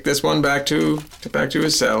 Take this one back to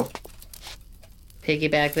his cell.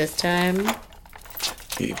 Piggyback this time.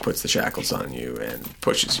 He puts the shackles on you and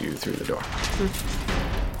pushes you through the door.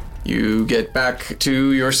 You get back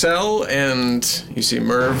to your cell, and you see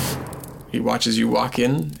Merv. He watches you walk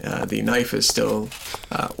in. The knife is still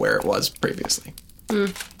where it was previously.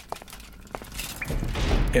 And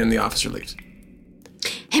the officer leaves.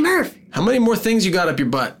 Hey, Merv! How many more things you got up your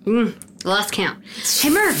butt? Lost count. Hey,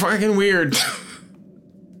 Merv! Fucking weird.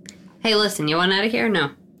 Hey, listen, you want out of here or no?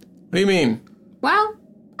 What do you mean? Well,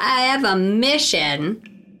 I have a mission,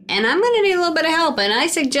 and I'm going to need a little bit of help, and I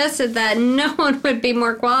suggested that no one would be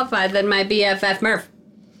more qualified than my BFF Merv.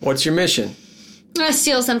 What's your mission?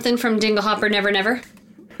 Steal something from Dinglehopper Never Never.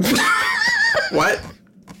 What?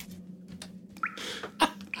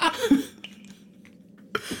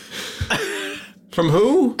 From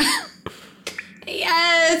who?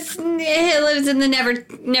 Yes, he lives in the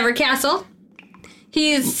Never Castle.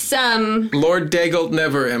 He's, Lord Daggelt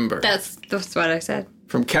Neverember. That's what I said.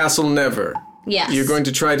 From Castle Never. Yes. You're going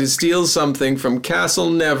to try to steal something from Castle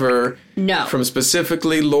Never. No. From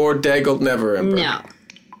specifically Lord Daggelt Neverember. No.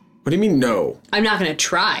 What do you mean, no? I'm not going to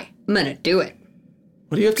try. I'm going to do it.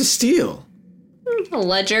 What do you have to steal? A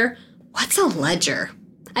ledger. What's a ledger?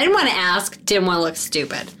 I didn't want to ask. Didn't want to look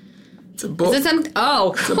stupid. It's a book. Is it something?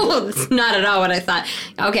 Oh, cool. It's not at all what I thought.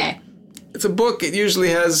 Okay. It's a book. It usually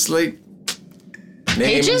has, like,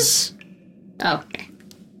 names. Pages? Oh, okay.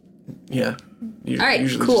 Yeah. All right,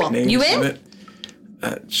 usually cool. just names You in? on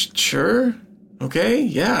it. Sure. Okay,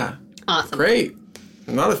 yeah. Awesome. Great.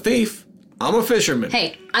 I'm not a thief. I'm a fisherman.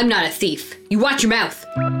 Hey, I'm not a thief. You watch your mouth.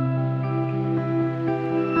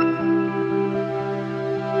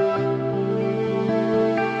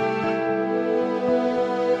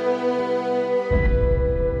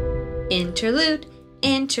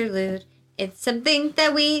 Interlude. It's something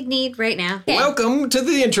that we need right now. Welcome to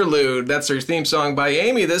the interlude. That's our theme song by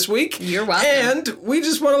Amy this week. You're welcome. And we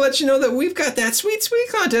just want to let you know that we've got that sweet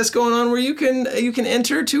contest going on where you can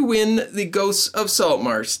enter to win the Ghosts of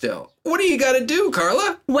Saltmarsh still. What do you got to do,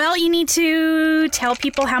 Carla? Well, you need to tell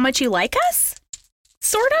people how much you like us.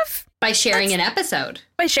 Sort of. By sharing an episode.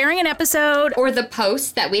 By sharing an episode. Or the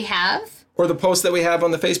posts that we have. Or the post that we have on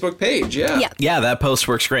the Facebook page, yeah. Yeah, that post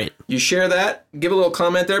works great. You share that, give a little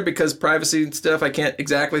comment there, because privacy and stuff, I can't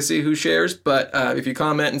exactly see who shares, but if you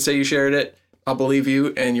comment and say you shared it, I'll believe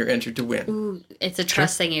you, and you're entered to win. Ooh, it's a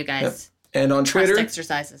trust thing, you guys. Yep. And on Twitter, trust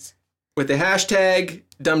exercises. With the hashtag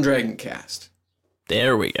DumbDragonCast.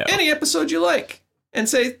 There we go. Any episode you like, and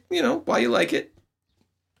say, why you like it.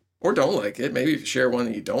 Or don't like it. Maybe if you share one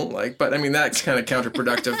that you don't like. But, I mean, that's kind of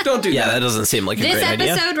counterproductive. Don't do that. Yeah, that doesn't seem like a great idea.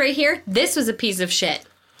 This episode right here, this was a piece of shit.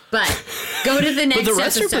 But go to the next but the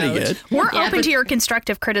rest episode. are pretty good. We're open to your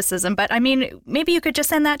constructive criticism, but, I mean, maybe you could just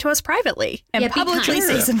send that to us privately and publicly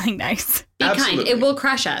say something nice. Be kind. It will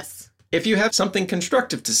crush us. If you have something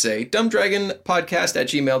constructive to say,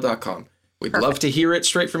 dumbdragonpodcast@gmail.com. We'd love to hear it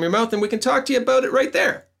straight from your mouth, and we can talk to you about it right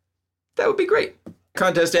there. That would be great.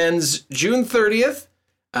 Contest ends June 30th.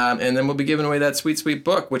 And then we'll be giving away that sweet, sweet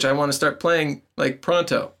book, which I want to start playing, like,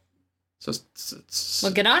 pronto. So,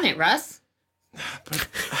 well, get on it, Russ. But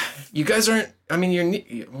you guys aren't, I mean,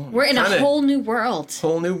 we're in a whole new world.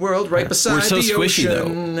 Whole new world right beside the ocean. We're so squishy, though.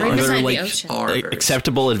 Right Are beside there, the ocean.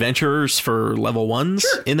 acceptable adventures for level 1s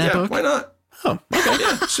in that book? Why not? Oh, okay.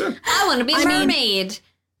 Yeah, sure. I want to be a mermaid.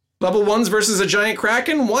 Level 1s versus a giant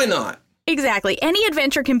kraken? Why not? Exactly. Any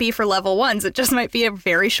adventure can be for level 1s. It just might be a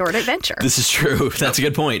very short adventure. This is true. That's a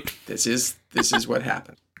good point. This is what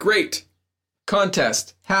happened. Great.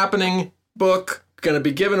 Contest happening. Book going to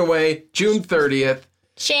be given away June 30th.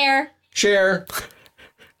 Share.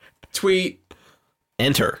 Tweet.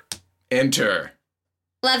 Enter.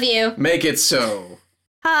 Love you. Make it so.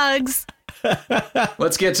 Hugs.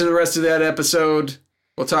 Let's get to the rest of that episode.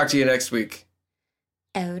 We'll talk to you next week.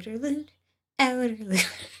 Outerlude.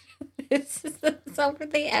 This is the song for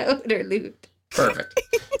the outerlude. Perfect.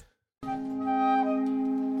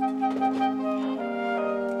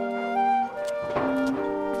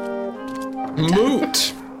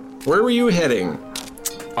 Moot. Where were you heading?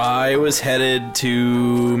 I was headed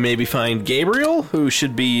to maybe find Gabriel, who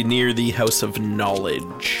should be near the House of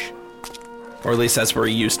Knowledge. Or at least that's where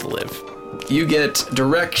he used to live. You get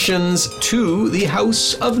directions to the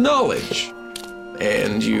House of Knowledge.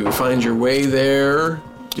 And you find your way there.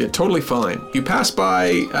 You're totally fine. You pass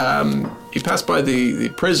by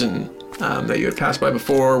the prison that you had passed by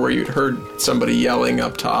before, where you'd heard somebody yelling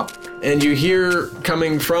up top. And you hear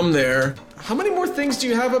coming from there, how many more things do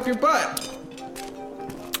you have up your butt?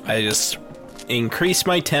 I just increase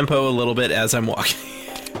my tempo a little bit as I'm walking.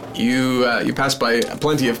 You pass by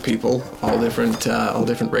plenty of people, all different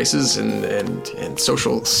races and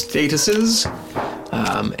social statuses,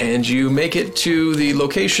 and you make it to the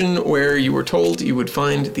location where you were told you would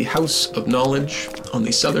find the House of Knowledge on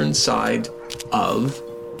the southern side of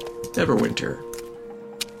Neverwinter.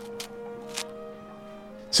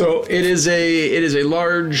 So it is a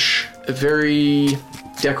large, very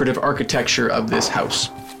decorative architecture of this house,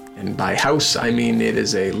 and by house I mean it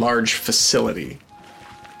is a large facility.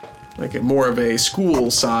 Like more of a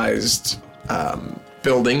school-sized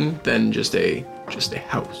building than just a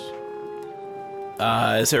house.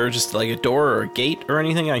 Is there just like a door or a gate or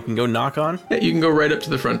anything I can go knock on? Yeah, you can go right up to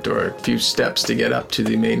the front door. A few steps to get up to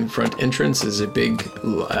the main front entrance is a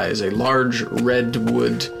large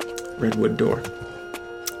redwood door.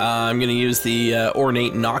 I'm gonna use the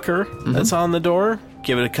ornate knocker that's on the door.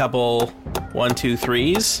 Give it a couple 1, 2,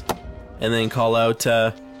 3s, and then call out,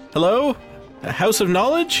 "Hello, House of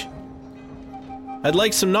Knowledge? I'd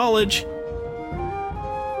like some knowledge."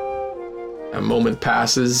 A moment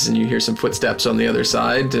passes and you hear some footsteps on the other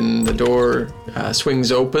side, and the door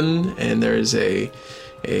swings open, and there's a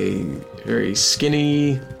very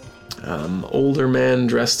skinny older man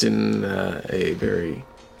dressed in a very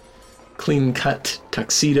clean-cut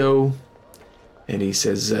tuxedo, and he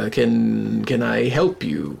says, "Can I help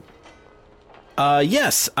you?"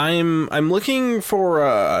 Yes, I'm looking for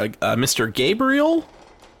Mr. Gabriel.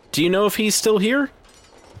 Do you know if he's still here?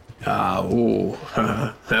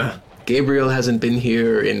 Gabriel hasn't been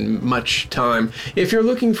here in much time. If you're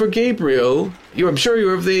looking for Gabriel, I'm sure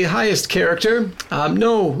you're of the highest character.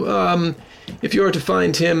 No, if you are to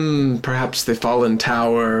find him, perhaps the Fallen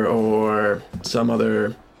Tower or some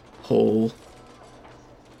other hole.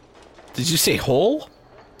 Did you say hole?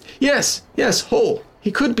 Yes, hole.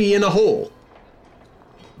 He could be in a hole.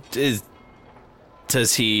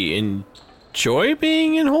 Does he enjoy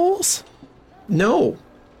being in holes? No,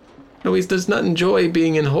 he does not enjoy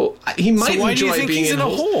being in hole. He might so why enjoy do you think being he's in a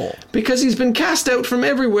hole. Because he's been cast out from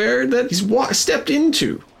everywhere that he's stepped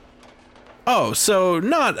into. Oh, so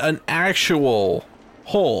not an actual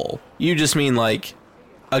hole. You just mean like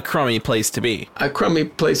a crummy place to be. A crummy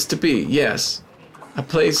place to be, yes. A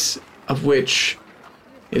place of which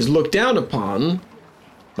is looked down upon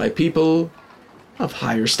by people of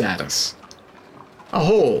higher status. A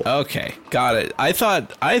hole. Okay, got it. I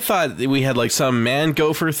thought that we had like some man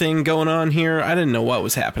gopher thing going on here. I didn't know what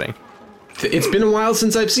was happening. It's been a while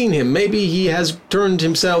since I've seen him. Maybe he has turned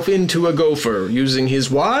himself into a gopher using his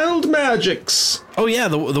wild magics. Oh yeah,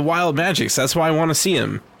 the wild magics. That's why I want to see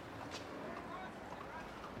him.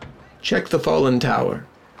 Check the fallen tower.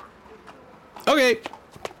 Okay.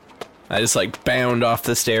 I just like bound off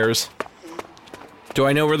the stairs. Do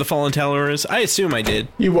I know where the fallen tower is? I assume I did.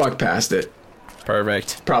 You walk past it.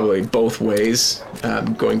 Perfect. Probably both ways,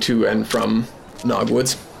 going to and from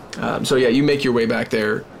Nogwoods. So yeah, you make your way back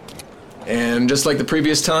there. And just like the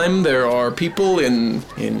previous time, there are people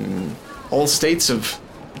in all states of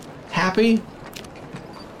happy.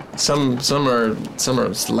 Some are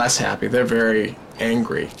less happy. They're very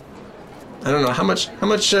angry. I don't know how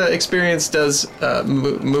much experience does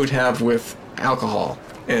Moot have with alcohol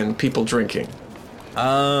and people drinking.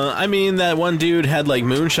 I mean, that one dude had like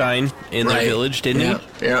moonshine in their village, didn't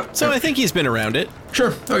he? Yeah. So I think he's been around it.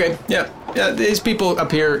 Sure. Okay. Yeah. These people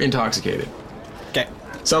appear intoxicated. Okay.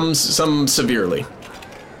 Some severely.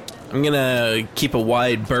 I'm gonna keep a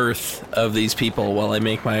wide berth of these people while I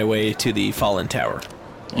make my way to the fallen tower.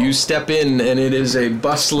 You step in, and it is a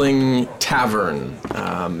bustling tavern.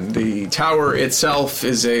 The tower itself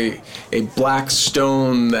is a black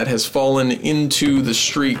stone that has fallen into the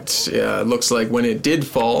street. Looks like when it did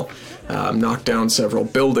fall, knocked down several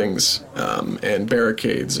buildings and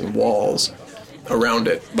barricades and walls around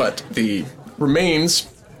it. But the remains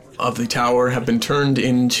of the tower have been turned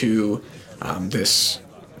into this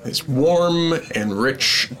warm and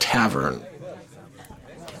rich tavern.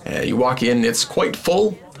 You walk in, it's quite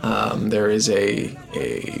full. There is a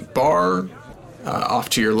bar off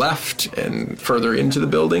to your left and further into the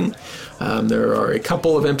building. There are a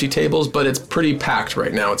couple of empty tables, but it's pretty packed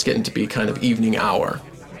right now. It's getting to be kind of evening hour.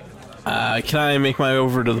 Can I make my way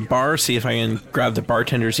over to the bar, see if I can grab the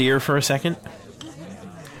bartender's ear for a second?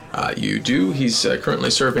 You do. He's currently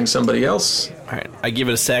serving somebody else. All right. I give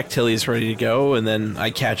it a sec till he's ready to go, and then I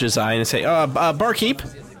catch his eye and say, barkeep,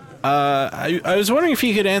 I was wondering if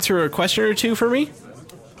you could answer a question or two for me?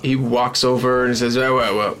 He walks over and says,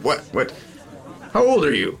 what? How old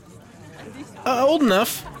are you? Old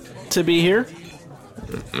enough to be here.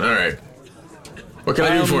 All right. What can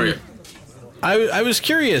I do for you? I was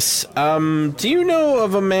curious. Do you know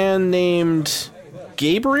of a man named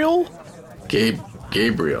Gabriel?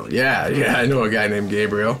 Gabriel. Yeah, I know a guy named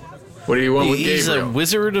Gabriel. What do you want with Gabriel? He's a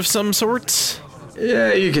wizard of some sorts?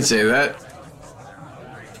 Yeah, you could say that.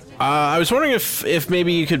 I was wondering if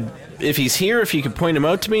maybe you could, if he's here, if you could point him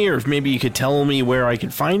out to me, or if maybe you could tell me where I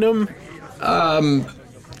could find him.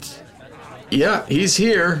 Yeah, he's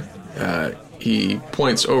here. He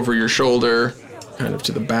points over your shoulder, kind of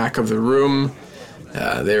to the back of the room.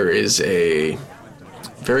 There is a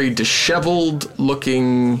very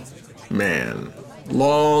disheveled-looking man.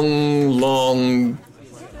 Long,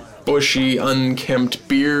 bushy, unkempt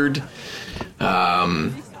beard.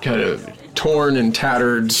 Kind of torn and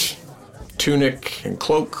tattered tunic and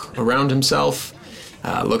cloak around himself.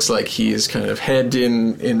 Looks like he is kind of head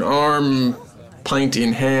in arm, pint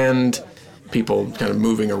in hand. People kind of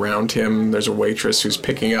moving around him. There's a waitress who's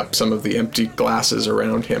picking up some of the empty glasses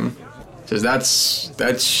around him. Says,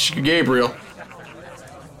 that's Gabriel.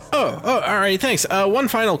 Oh, all right, thanks. One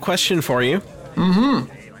final question for you. Mm-hmm.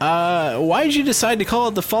 Why did you decide to call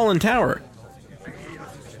it the Fallen Tower?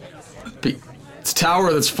 It's a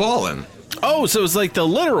tower that's fallen. Oh, so it's like the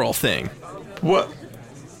literal thing. What?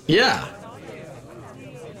 Yeah.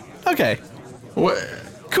 Okay. What?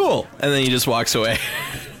 Cool. And then he just walks away.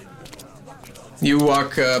 You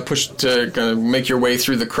walk, push to kind of make your way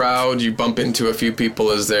through the crowd. You bump into a few people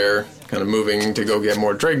as they're kind of moving to go get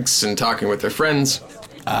more drinks and talking with their friends.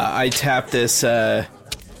 I tap this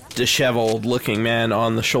disheveled-looking man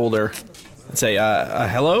on the shoulder and say,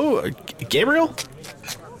 hello, Gabriel?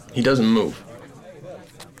 He doesn't move.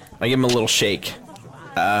 I give him a little shake.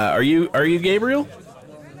 Are you Gabriel?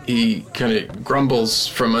 He kind of grumbles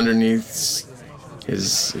from underneath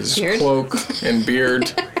his cloak and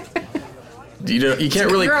beard. You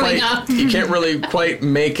can't really quite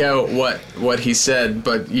make out what he said,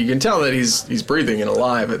 but you can tell that he's breathing and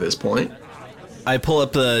alive at this point. I pull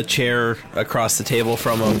up the chair across the table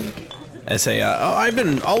from him and say, I've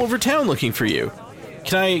been all over town looking for you.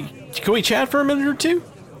 Can we chat for a minute or two?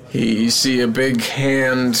 You see a big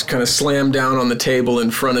hand kind of slam down on the table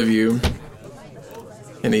in front of you.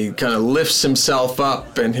 And he kind of lifts himself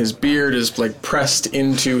up, and his beard is like pressed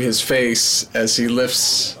into his face as he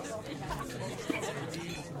lifts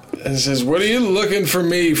and says, "What are you looking for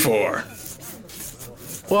me for?"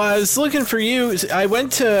 Well, I was looking for you. I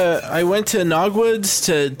went to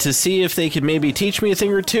Nogwoods to see if they could maybe teach me a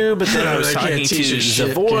thing or two, but then I was talking to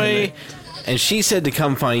Zavoy, and she said to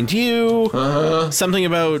come find you. Something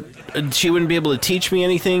about she wouldn't be able to teach me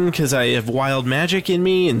anything because I have wild magic in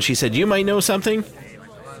me, and she said you might know something.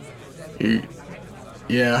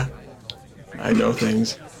 Yeah, I know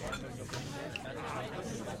things.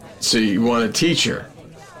 So you want to teach her?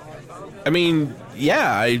 I mean,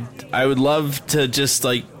 yeah, I would love to just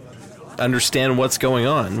like understand what's going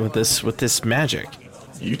on with this magic.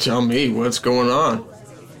 You tell me what's going on.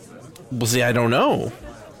 Well, see, I don't know.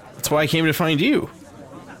 That's why I came to find you.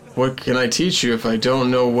 What can I teach you if I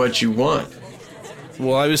don't know what you want?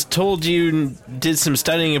 Well, I was told you did some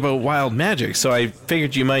studying about wild magic, so I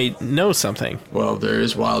figured you might know something. Well, there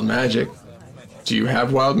is wild magic. Do you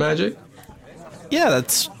have wild magic? Yeah,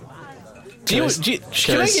 that's... Can I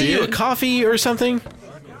get you a coffee or something?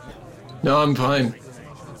 No, I'm fine.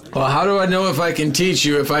 Well, how do I know if I can teach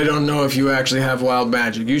you if I don't know if you actually have wild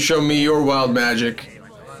magic? You show me your wild magic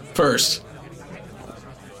first.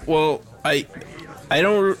 Well, I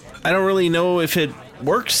don't really know if it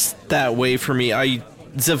works that way for me.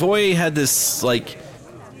 Zavoy had this, like,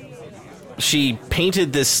 she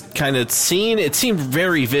painted this kind of scene. It seemed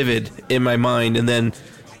very vivid in my mind, and then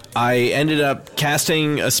I ended up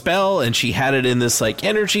casting a spell, and she had it in this, like,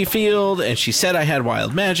 energy field, and she said I had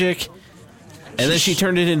wild magic, and then she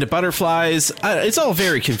turned it into butterflies. It's all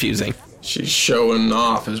very confusing. She's showing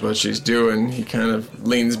off is what she's doing. He kind of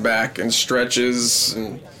leans back and stretches,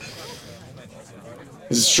 and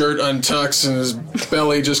his shirt untucks, and his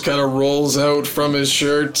belly just kind of rolls out from his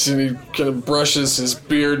shirt, and he kind of brushes his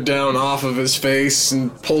beard down off of his face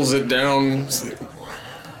and pulls it down.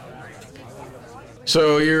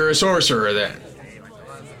 So you're a sorcerer then?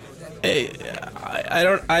 Hey, I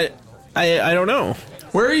don't know.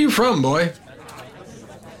 Where are you from, boy?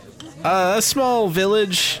 A small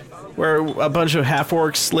village where a bunch of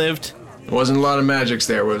half-orcs lived. There wasn't a lot of magics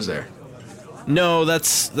there, was there? No,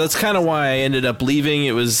 that's kind of why I ended up leaving.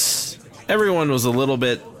 Everyone was a little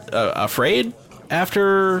bit afraid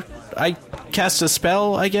after I cast a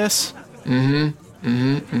spell, I guess.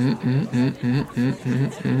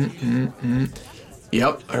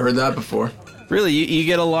 Yep, I heard that before. Really, you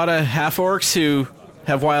get a lot of half-orcs who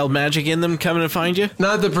have wild magic in them coming to find you?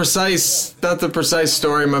 Not the precise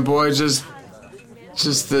story, my boy. Just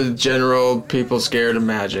the general people scared of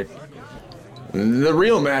magic. The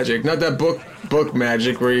real magic, not that book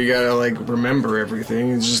magic where you gotta, like, remember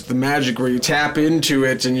everything. It's just the magic where you tap into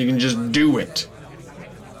it and you can just do it.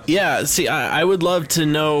 Yeah, see, I would love to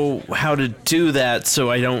know how to do that so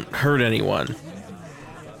I don't hurt anyone.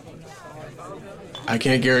 I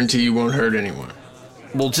can't guarantee you won't hurt anyone.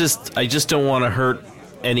 Well, I just don't want to hurt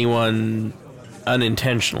anyone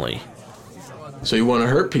unintentionally. So you want to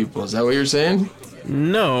hurt people, is that what you're saying?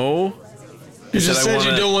 No. You just said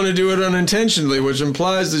you don't want to do it unintentionally, which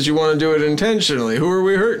implies that you want to do it intentionally. Who are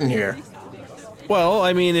we hurting here? Well,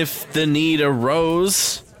 I mean, if the need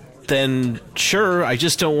arose, then sure, I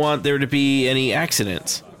just don't want there to be any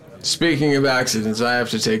accidents. Speaking of accidents, I have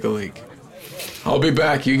to take a leak. I'll be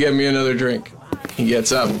back, you get me another drink. He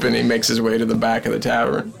gets up and he makes his way to the back of the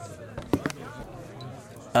tavern.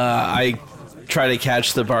 I try to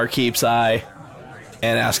catch the barkeep's eye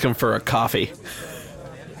and ask him for a coffee.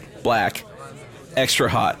 Black. Extra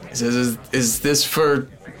hot. He says, is this for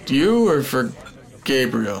you or for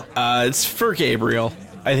Gabriel? It's for Gabriel.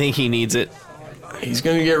 I think he needs it. He's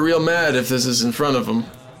gonna get real mad if this is in front of him.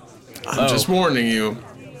 I'm just warning you.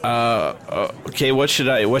 Okay, what should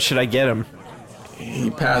I get him?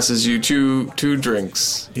 He passes you two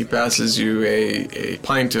drinks. He passes you a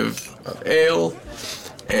pint of ale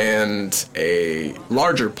and a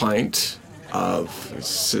larger pint of,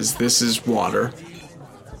 says this is water.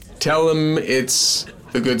 Tell him it's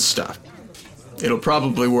the good stuff. It'll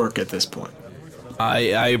probably work at this point. I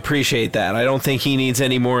appreciate that. I don't think he needs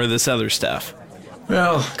any more of this other stuff.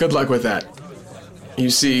 Well, good luck with that.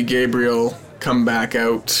 You see Gabriel come back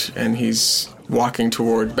out, and he's walking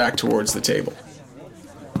back towards the table.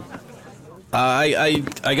 I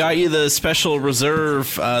got you the special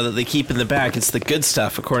reserve that they keep in the back. It's the good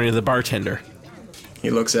stuff, according to the bartender.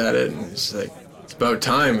 He looks at it, and he's like, it's about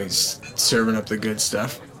time he's serving up the good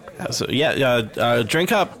stuff. So,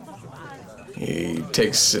 drink up. He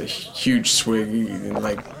takes a huge swig, and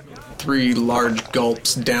like 3 large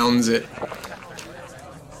gulps, downs it.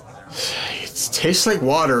 It tastes like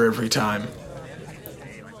water every time.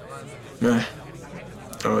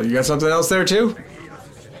 Oh, you got something else there too?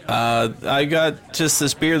 I got just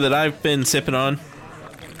this beer that I've been sipping on.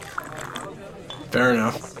 Fair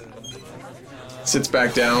enough. Sits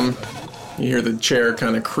back down. You hear the chair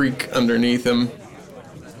kind of creak underneath him.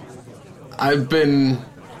 I've been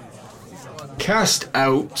cast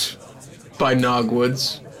out by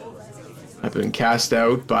Nogwoods. I've been cast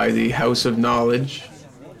out by the House of Knowledge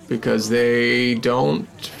because they don't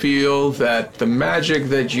feel that the magic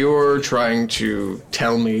that you're trying to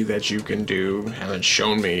tell me that you can do haven't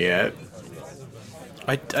shown me yet.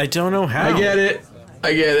 I don't know how. I get it.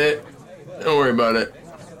 Don't worry about it.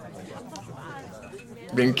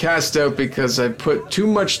 Been cast out because I put too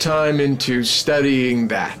much time into studying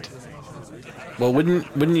that. Well,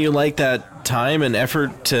 wouldn't you like that time and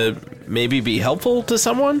effort to maybe be helpful to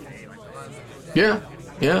someone? Yeah,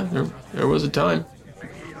 there was a time.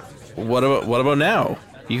 What about now?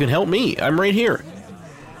 You can help me. I'm right here.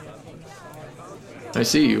 I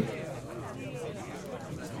see you.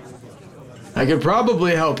 I could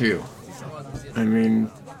probably help you. I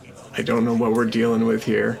mean, I don't know what we're dealing with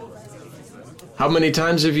here. How many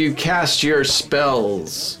times have you cast your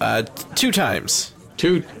spells? 2 times.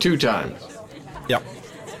 Two times. Yep.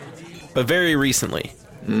 But very recently.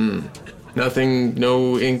 Nothing,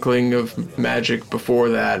 no inkling of magic before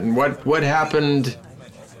that. And what happened?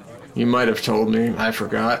 You might have told me. I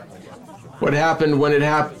forgot. What happened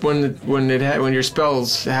when your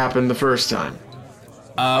spells happened the first time?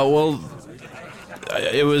 Well,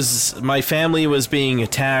 it was my family was being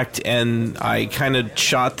attacked, and I kind of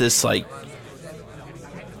shot this like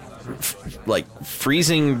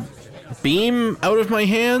freezing beam out of my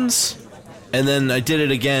hands, and then I did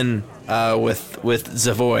it again with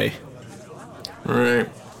Zavoy. Right.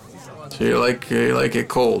 So you like it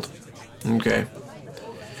cold. Okay.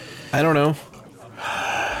 I don't know.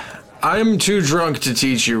 I'm too drunk to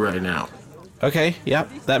teach you right now. Okay, yeah,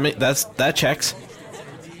 that checks.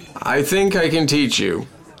 I think I can teach you.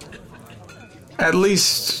 At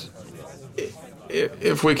least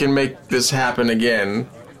if we can make this happen again.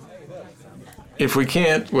 If we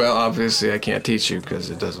can't, well, obviously I can't teach you because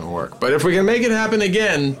it doesn't work. But if we can make it happen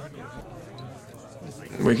again,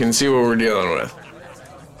 we can see what we're dealing with.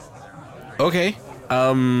 Okay.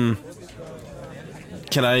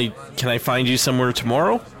 Can I find you somewhere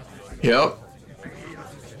tomorrow? Yep.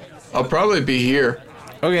 I'll probably be here.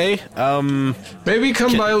 Okay. Maybe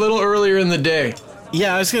come by a little earlier in the day.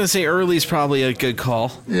 Yeah, I was gonna say early's probably a good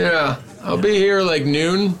call. Yeah, I'll be here like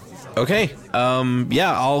noon. Okay.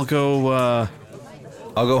 Yeah, I'll go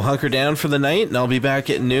hunker down for the night, and I'll be back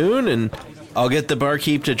at noon, and I'll get the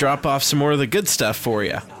barkeep to drop off some more of the good stuff for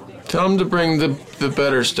you. Tell him to bring the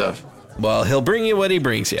better stuff. Well, he'll bring you what he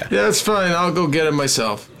brings you. Yeah, that's fine. I'll go get it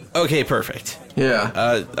myself. Okay, perfect.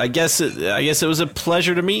 Yeah. I guess it was a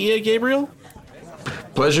pleasure to meet you, Gabriel.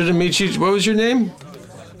 Pleasure to meet you. What was your name?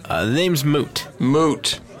 The name's Moot.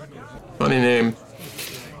 Moot. Funny name.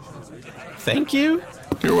 Thank you.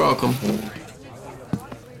 You're welcome.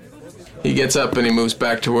 He gets up and he moves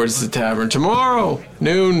back towards the tavern. Tomorrow,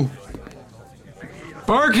 noon.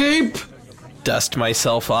 Barkeep! Dust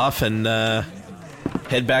myself off and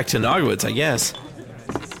head back to Nogwoods, I guess.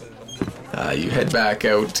 You head back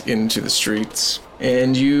out into the streets,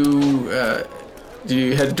 and do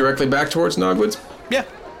you head directly back towards Nogwoods? Yeah.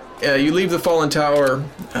 You leave the Fallen Tower,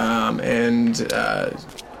 and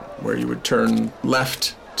where you would turn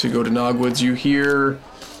left to go to Nogwoods, you hear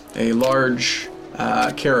a large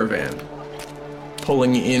caravan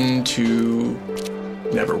pulling into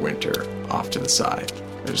Neverwinter off to the side.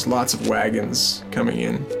 There's lots of wagons coming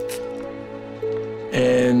in.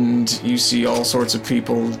 And you see all sorts of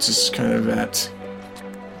people just kind of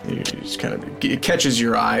it catches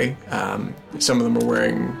your eye. Some of them are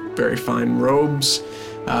wearing very fine robes.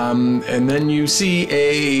 And then you see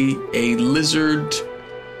a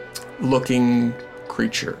lizard-looking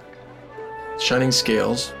creature. Shining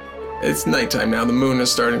scales. It's nighttime now. The moon is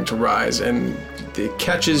starting to rise, and it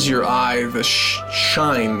catches your eye, the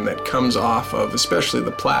shine that comes off of especially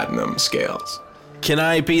the platinum scales. Can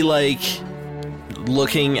I be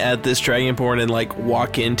looking at this dragonborn and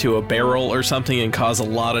walk into a barrel or something and cause a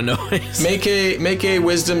lot of noise? Make a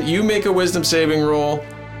wisdom. You make a wisdom saving roll.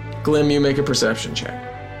 Glim, you make a perception check.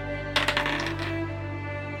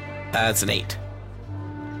 That's an 8.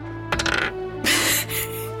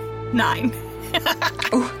 9.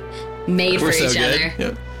 Made for so each good.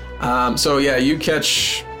 other. Yeah. So yeah,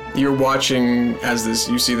 you're watching as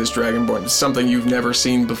you see this dragonborn. It's something you've never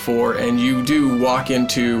seen before, and you do walk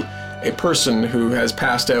into a person who has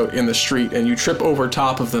passed out in the street, and you trip over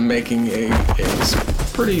top of them, making a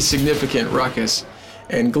pretty significant ruckus.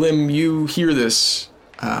 And Glim, you hear this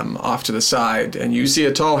off to the side, and you see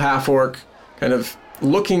a tall half-orc kind of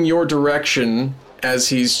looking your direction as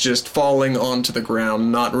he's just falling onto the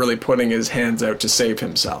ground, not really putting his hands out to save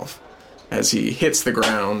himself. As he hits the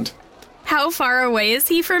ground, How far away is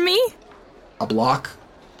he from me? A block,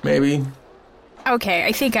 maybe. Okay,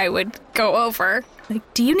 I think I would go over.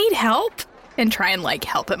 Like, do you need help? And try and,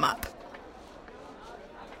 help him up.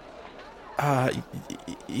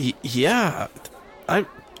 Yeah. I'm...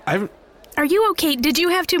 Are you okay? Did you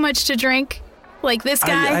have too much to drink? Like this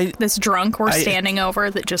guy, this drunk we're standing over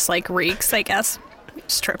that just, reeks, I guess.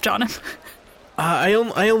 Just tripped on him. I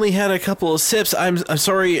only had a couple of sips. I'm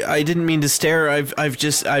sorry. I didn't mean to stare.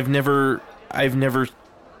 I've never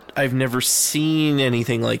seen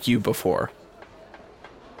anything like you before.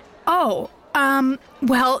 Oh,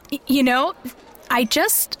 well, I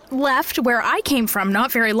just left where I came from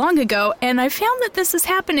not very long ago, and I found that this is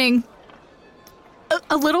happening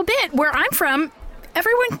a little bit. Where I'm from,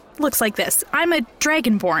 everyone looks like this. I'm a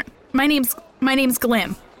dragonborn. My name's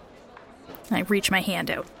Glim. I reach my hand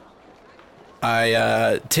out.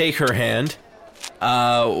 I take her hand.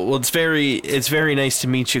 Well, it's very nice to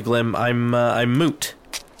meet you, Glim. I'm Moot.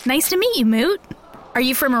 Nice to meet you, Moot. Are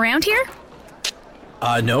you from around here?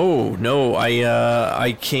 No.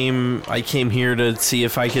 I came here to see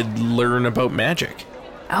if I could learn about magic.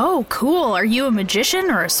 Oh, cool. Are you a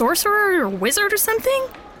magician or a sorcerer or a wizard or something?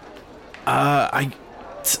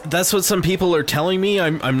 That's what some people are telling me.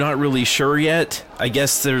 I'm not really sure yet. I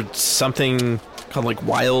guess there's something called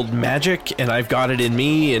wild magic, and I've got it in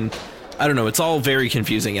me, and I don't know. It's all very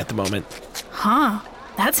confusing at the moment. Huh.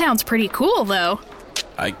 That sounds pretty cool, though.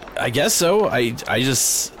 I guess so. I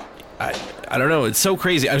don't know. It's so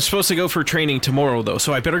crazy. I'm supposed to go for training tomorrow, though,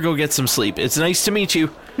 so I better go get some sleep. It's nice to meet you.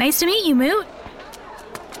 Nice to meet you, Moot.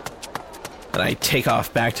 And I take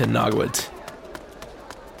off back to Nogwoods.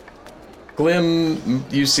 Glim,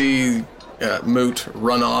 you see Moot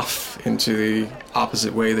run off into the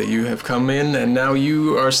opposite way that you have come in, and now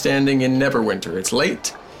you are standing in Neverwinter. It's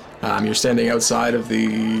late. You're standing outside of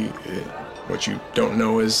the... what you don't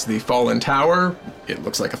know is the Fallen Tower. It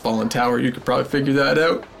looks like a fallen tower. You could probably figure that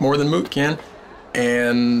out more than Moot can.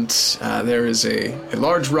 And there is a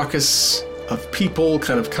large ruckus of people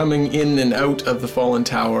kind of coming in and out of the Fallen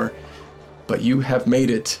Tower. But you have made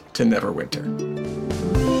it to Neverwinter.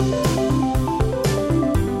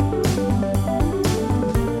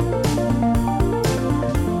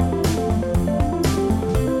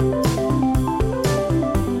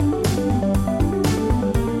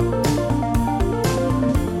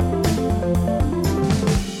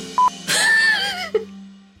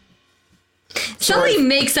 Sully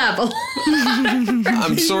makes up.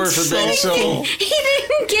 I'm sorry for being so... He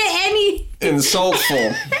didn't get any...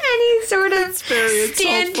 insultful. Any sort of... Very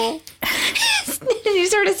insultful. Any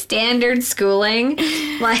sort of standard schooling.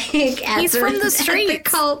 He's from the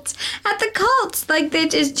streets. At the cult.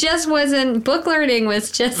 It just wasn't... Book learning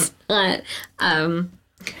was just not a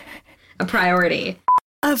priority.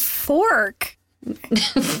 A fork.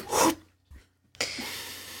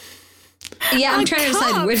 Yeah, I'm trying to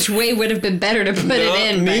decide which way would have been better to put it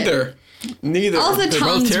in. Neither. All the They're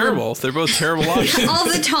tongs both terrible. They're both terrible options. All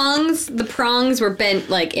the tongs, the prongs were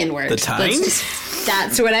bent inward. The tines?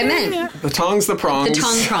 That's what I meant. The tongs, the prongs. The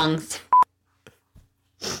tong prongs.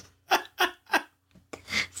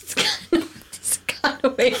 It's gone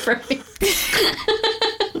away from me.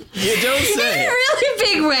 You don't say. In a really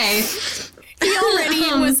big way. He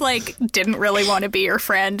already was didn't really want to be your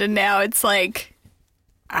friend, and now it's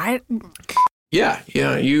Yeah,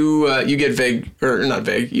 you get vague, or not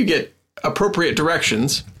vague, you get appropriate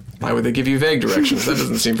directions. Why would they give you vague directions? That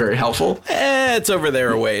doesn't seem very helpful. It's over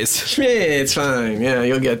there a ways. It's fine. Yeah,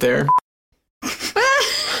 you'll get there.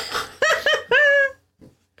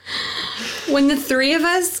 When the three of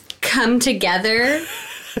us come together,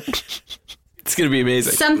 it's going to be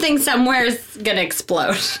amazing. something somewhere is going to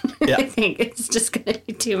explode. Yeah. I think it's just going to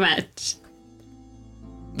be too much.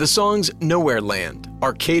 The songs Nowhere Land,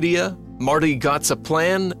 Arcadia, Marty Got's a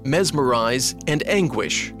Plan, Mesmerize, and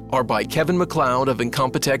Anguish are by Kevin MacLeod of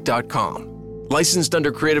Incompetech.com. Licensed under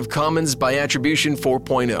Creative Commons by Attribution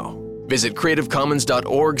 4.0. Visit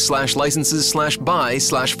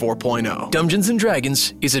creativcommons.org/licenses/by/4.0. Dungeons &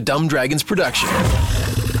 Dragons is a Dumb Dragons production.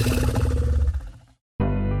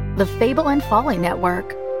 The Fable and Folly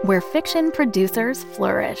Network, where fiction producers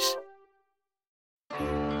flourish.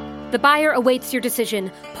 The buyer awaits your decision,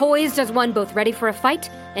 poised as one both ready for a fight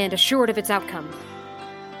and assured of its outcome.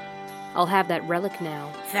 I'll have that relic now.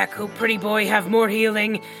 Thaco, pretty boy, have more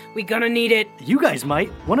healing. We gonna need it. You guys might.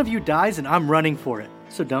 One of you dies and I'm running for it.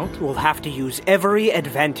 So don't. We'll have to use every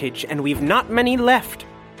advantage, and we've not many left.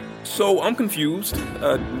 So I'm confused.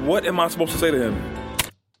 What am I supposed to say to him?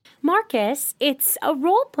 Marcus, it's a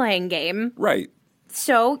role-playing game. Right.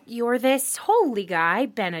 So you're this holy guy,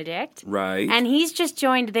 Benedict. Right. And he's just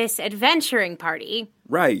joined this adventuring party.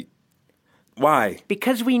 Right. Why?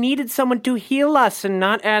 Because we needed someone to heal us and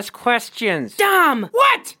not ask questions. Dumb!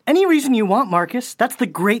 What? Any reason you want, Marcus. That's the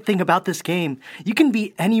great thing about this game. You can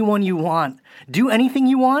be anyone you want. Do anything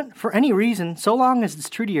you want for any reason, so long as it's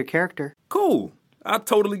true to your character. Cool. I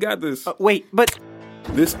totally got this. Wait, but...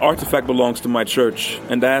 This artifact belongs to my church,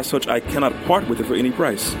 and as such, I cannot part with it for any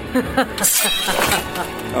price.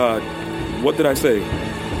 What did I say?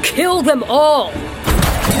 Kill them all!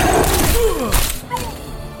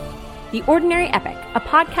 The Ordinary Epic, a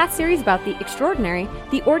podcast series about the extraordinary,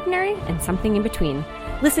 the ordinary, and something in between.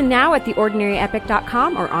 Listen now at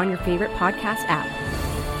theordinaryepic.com or on your favorite podcast app.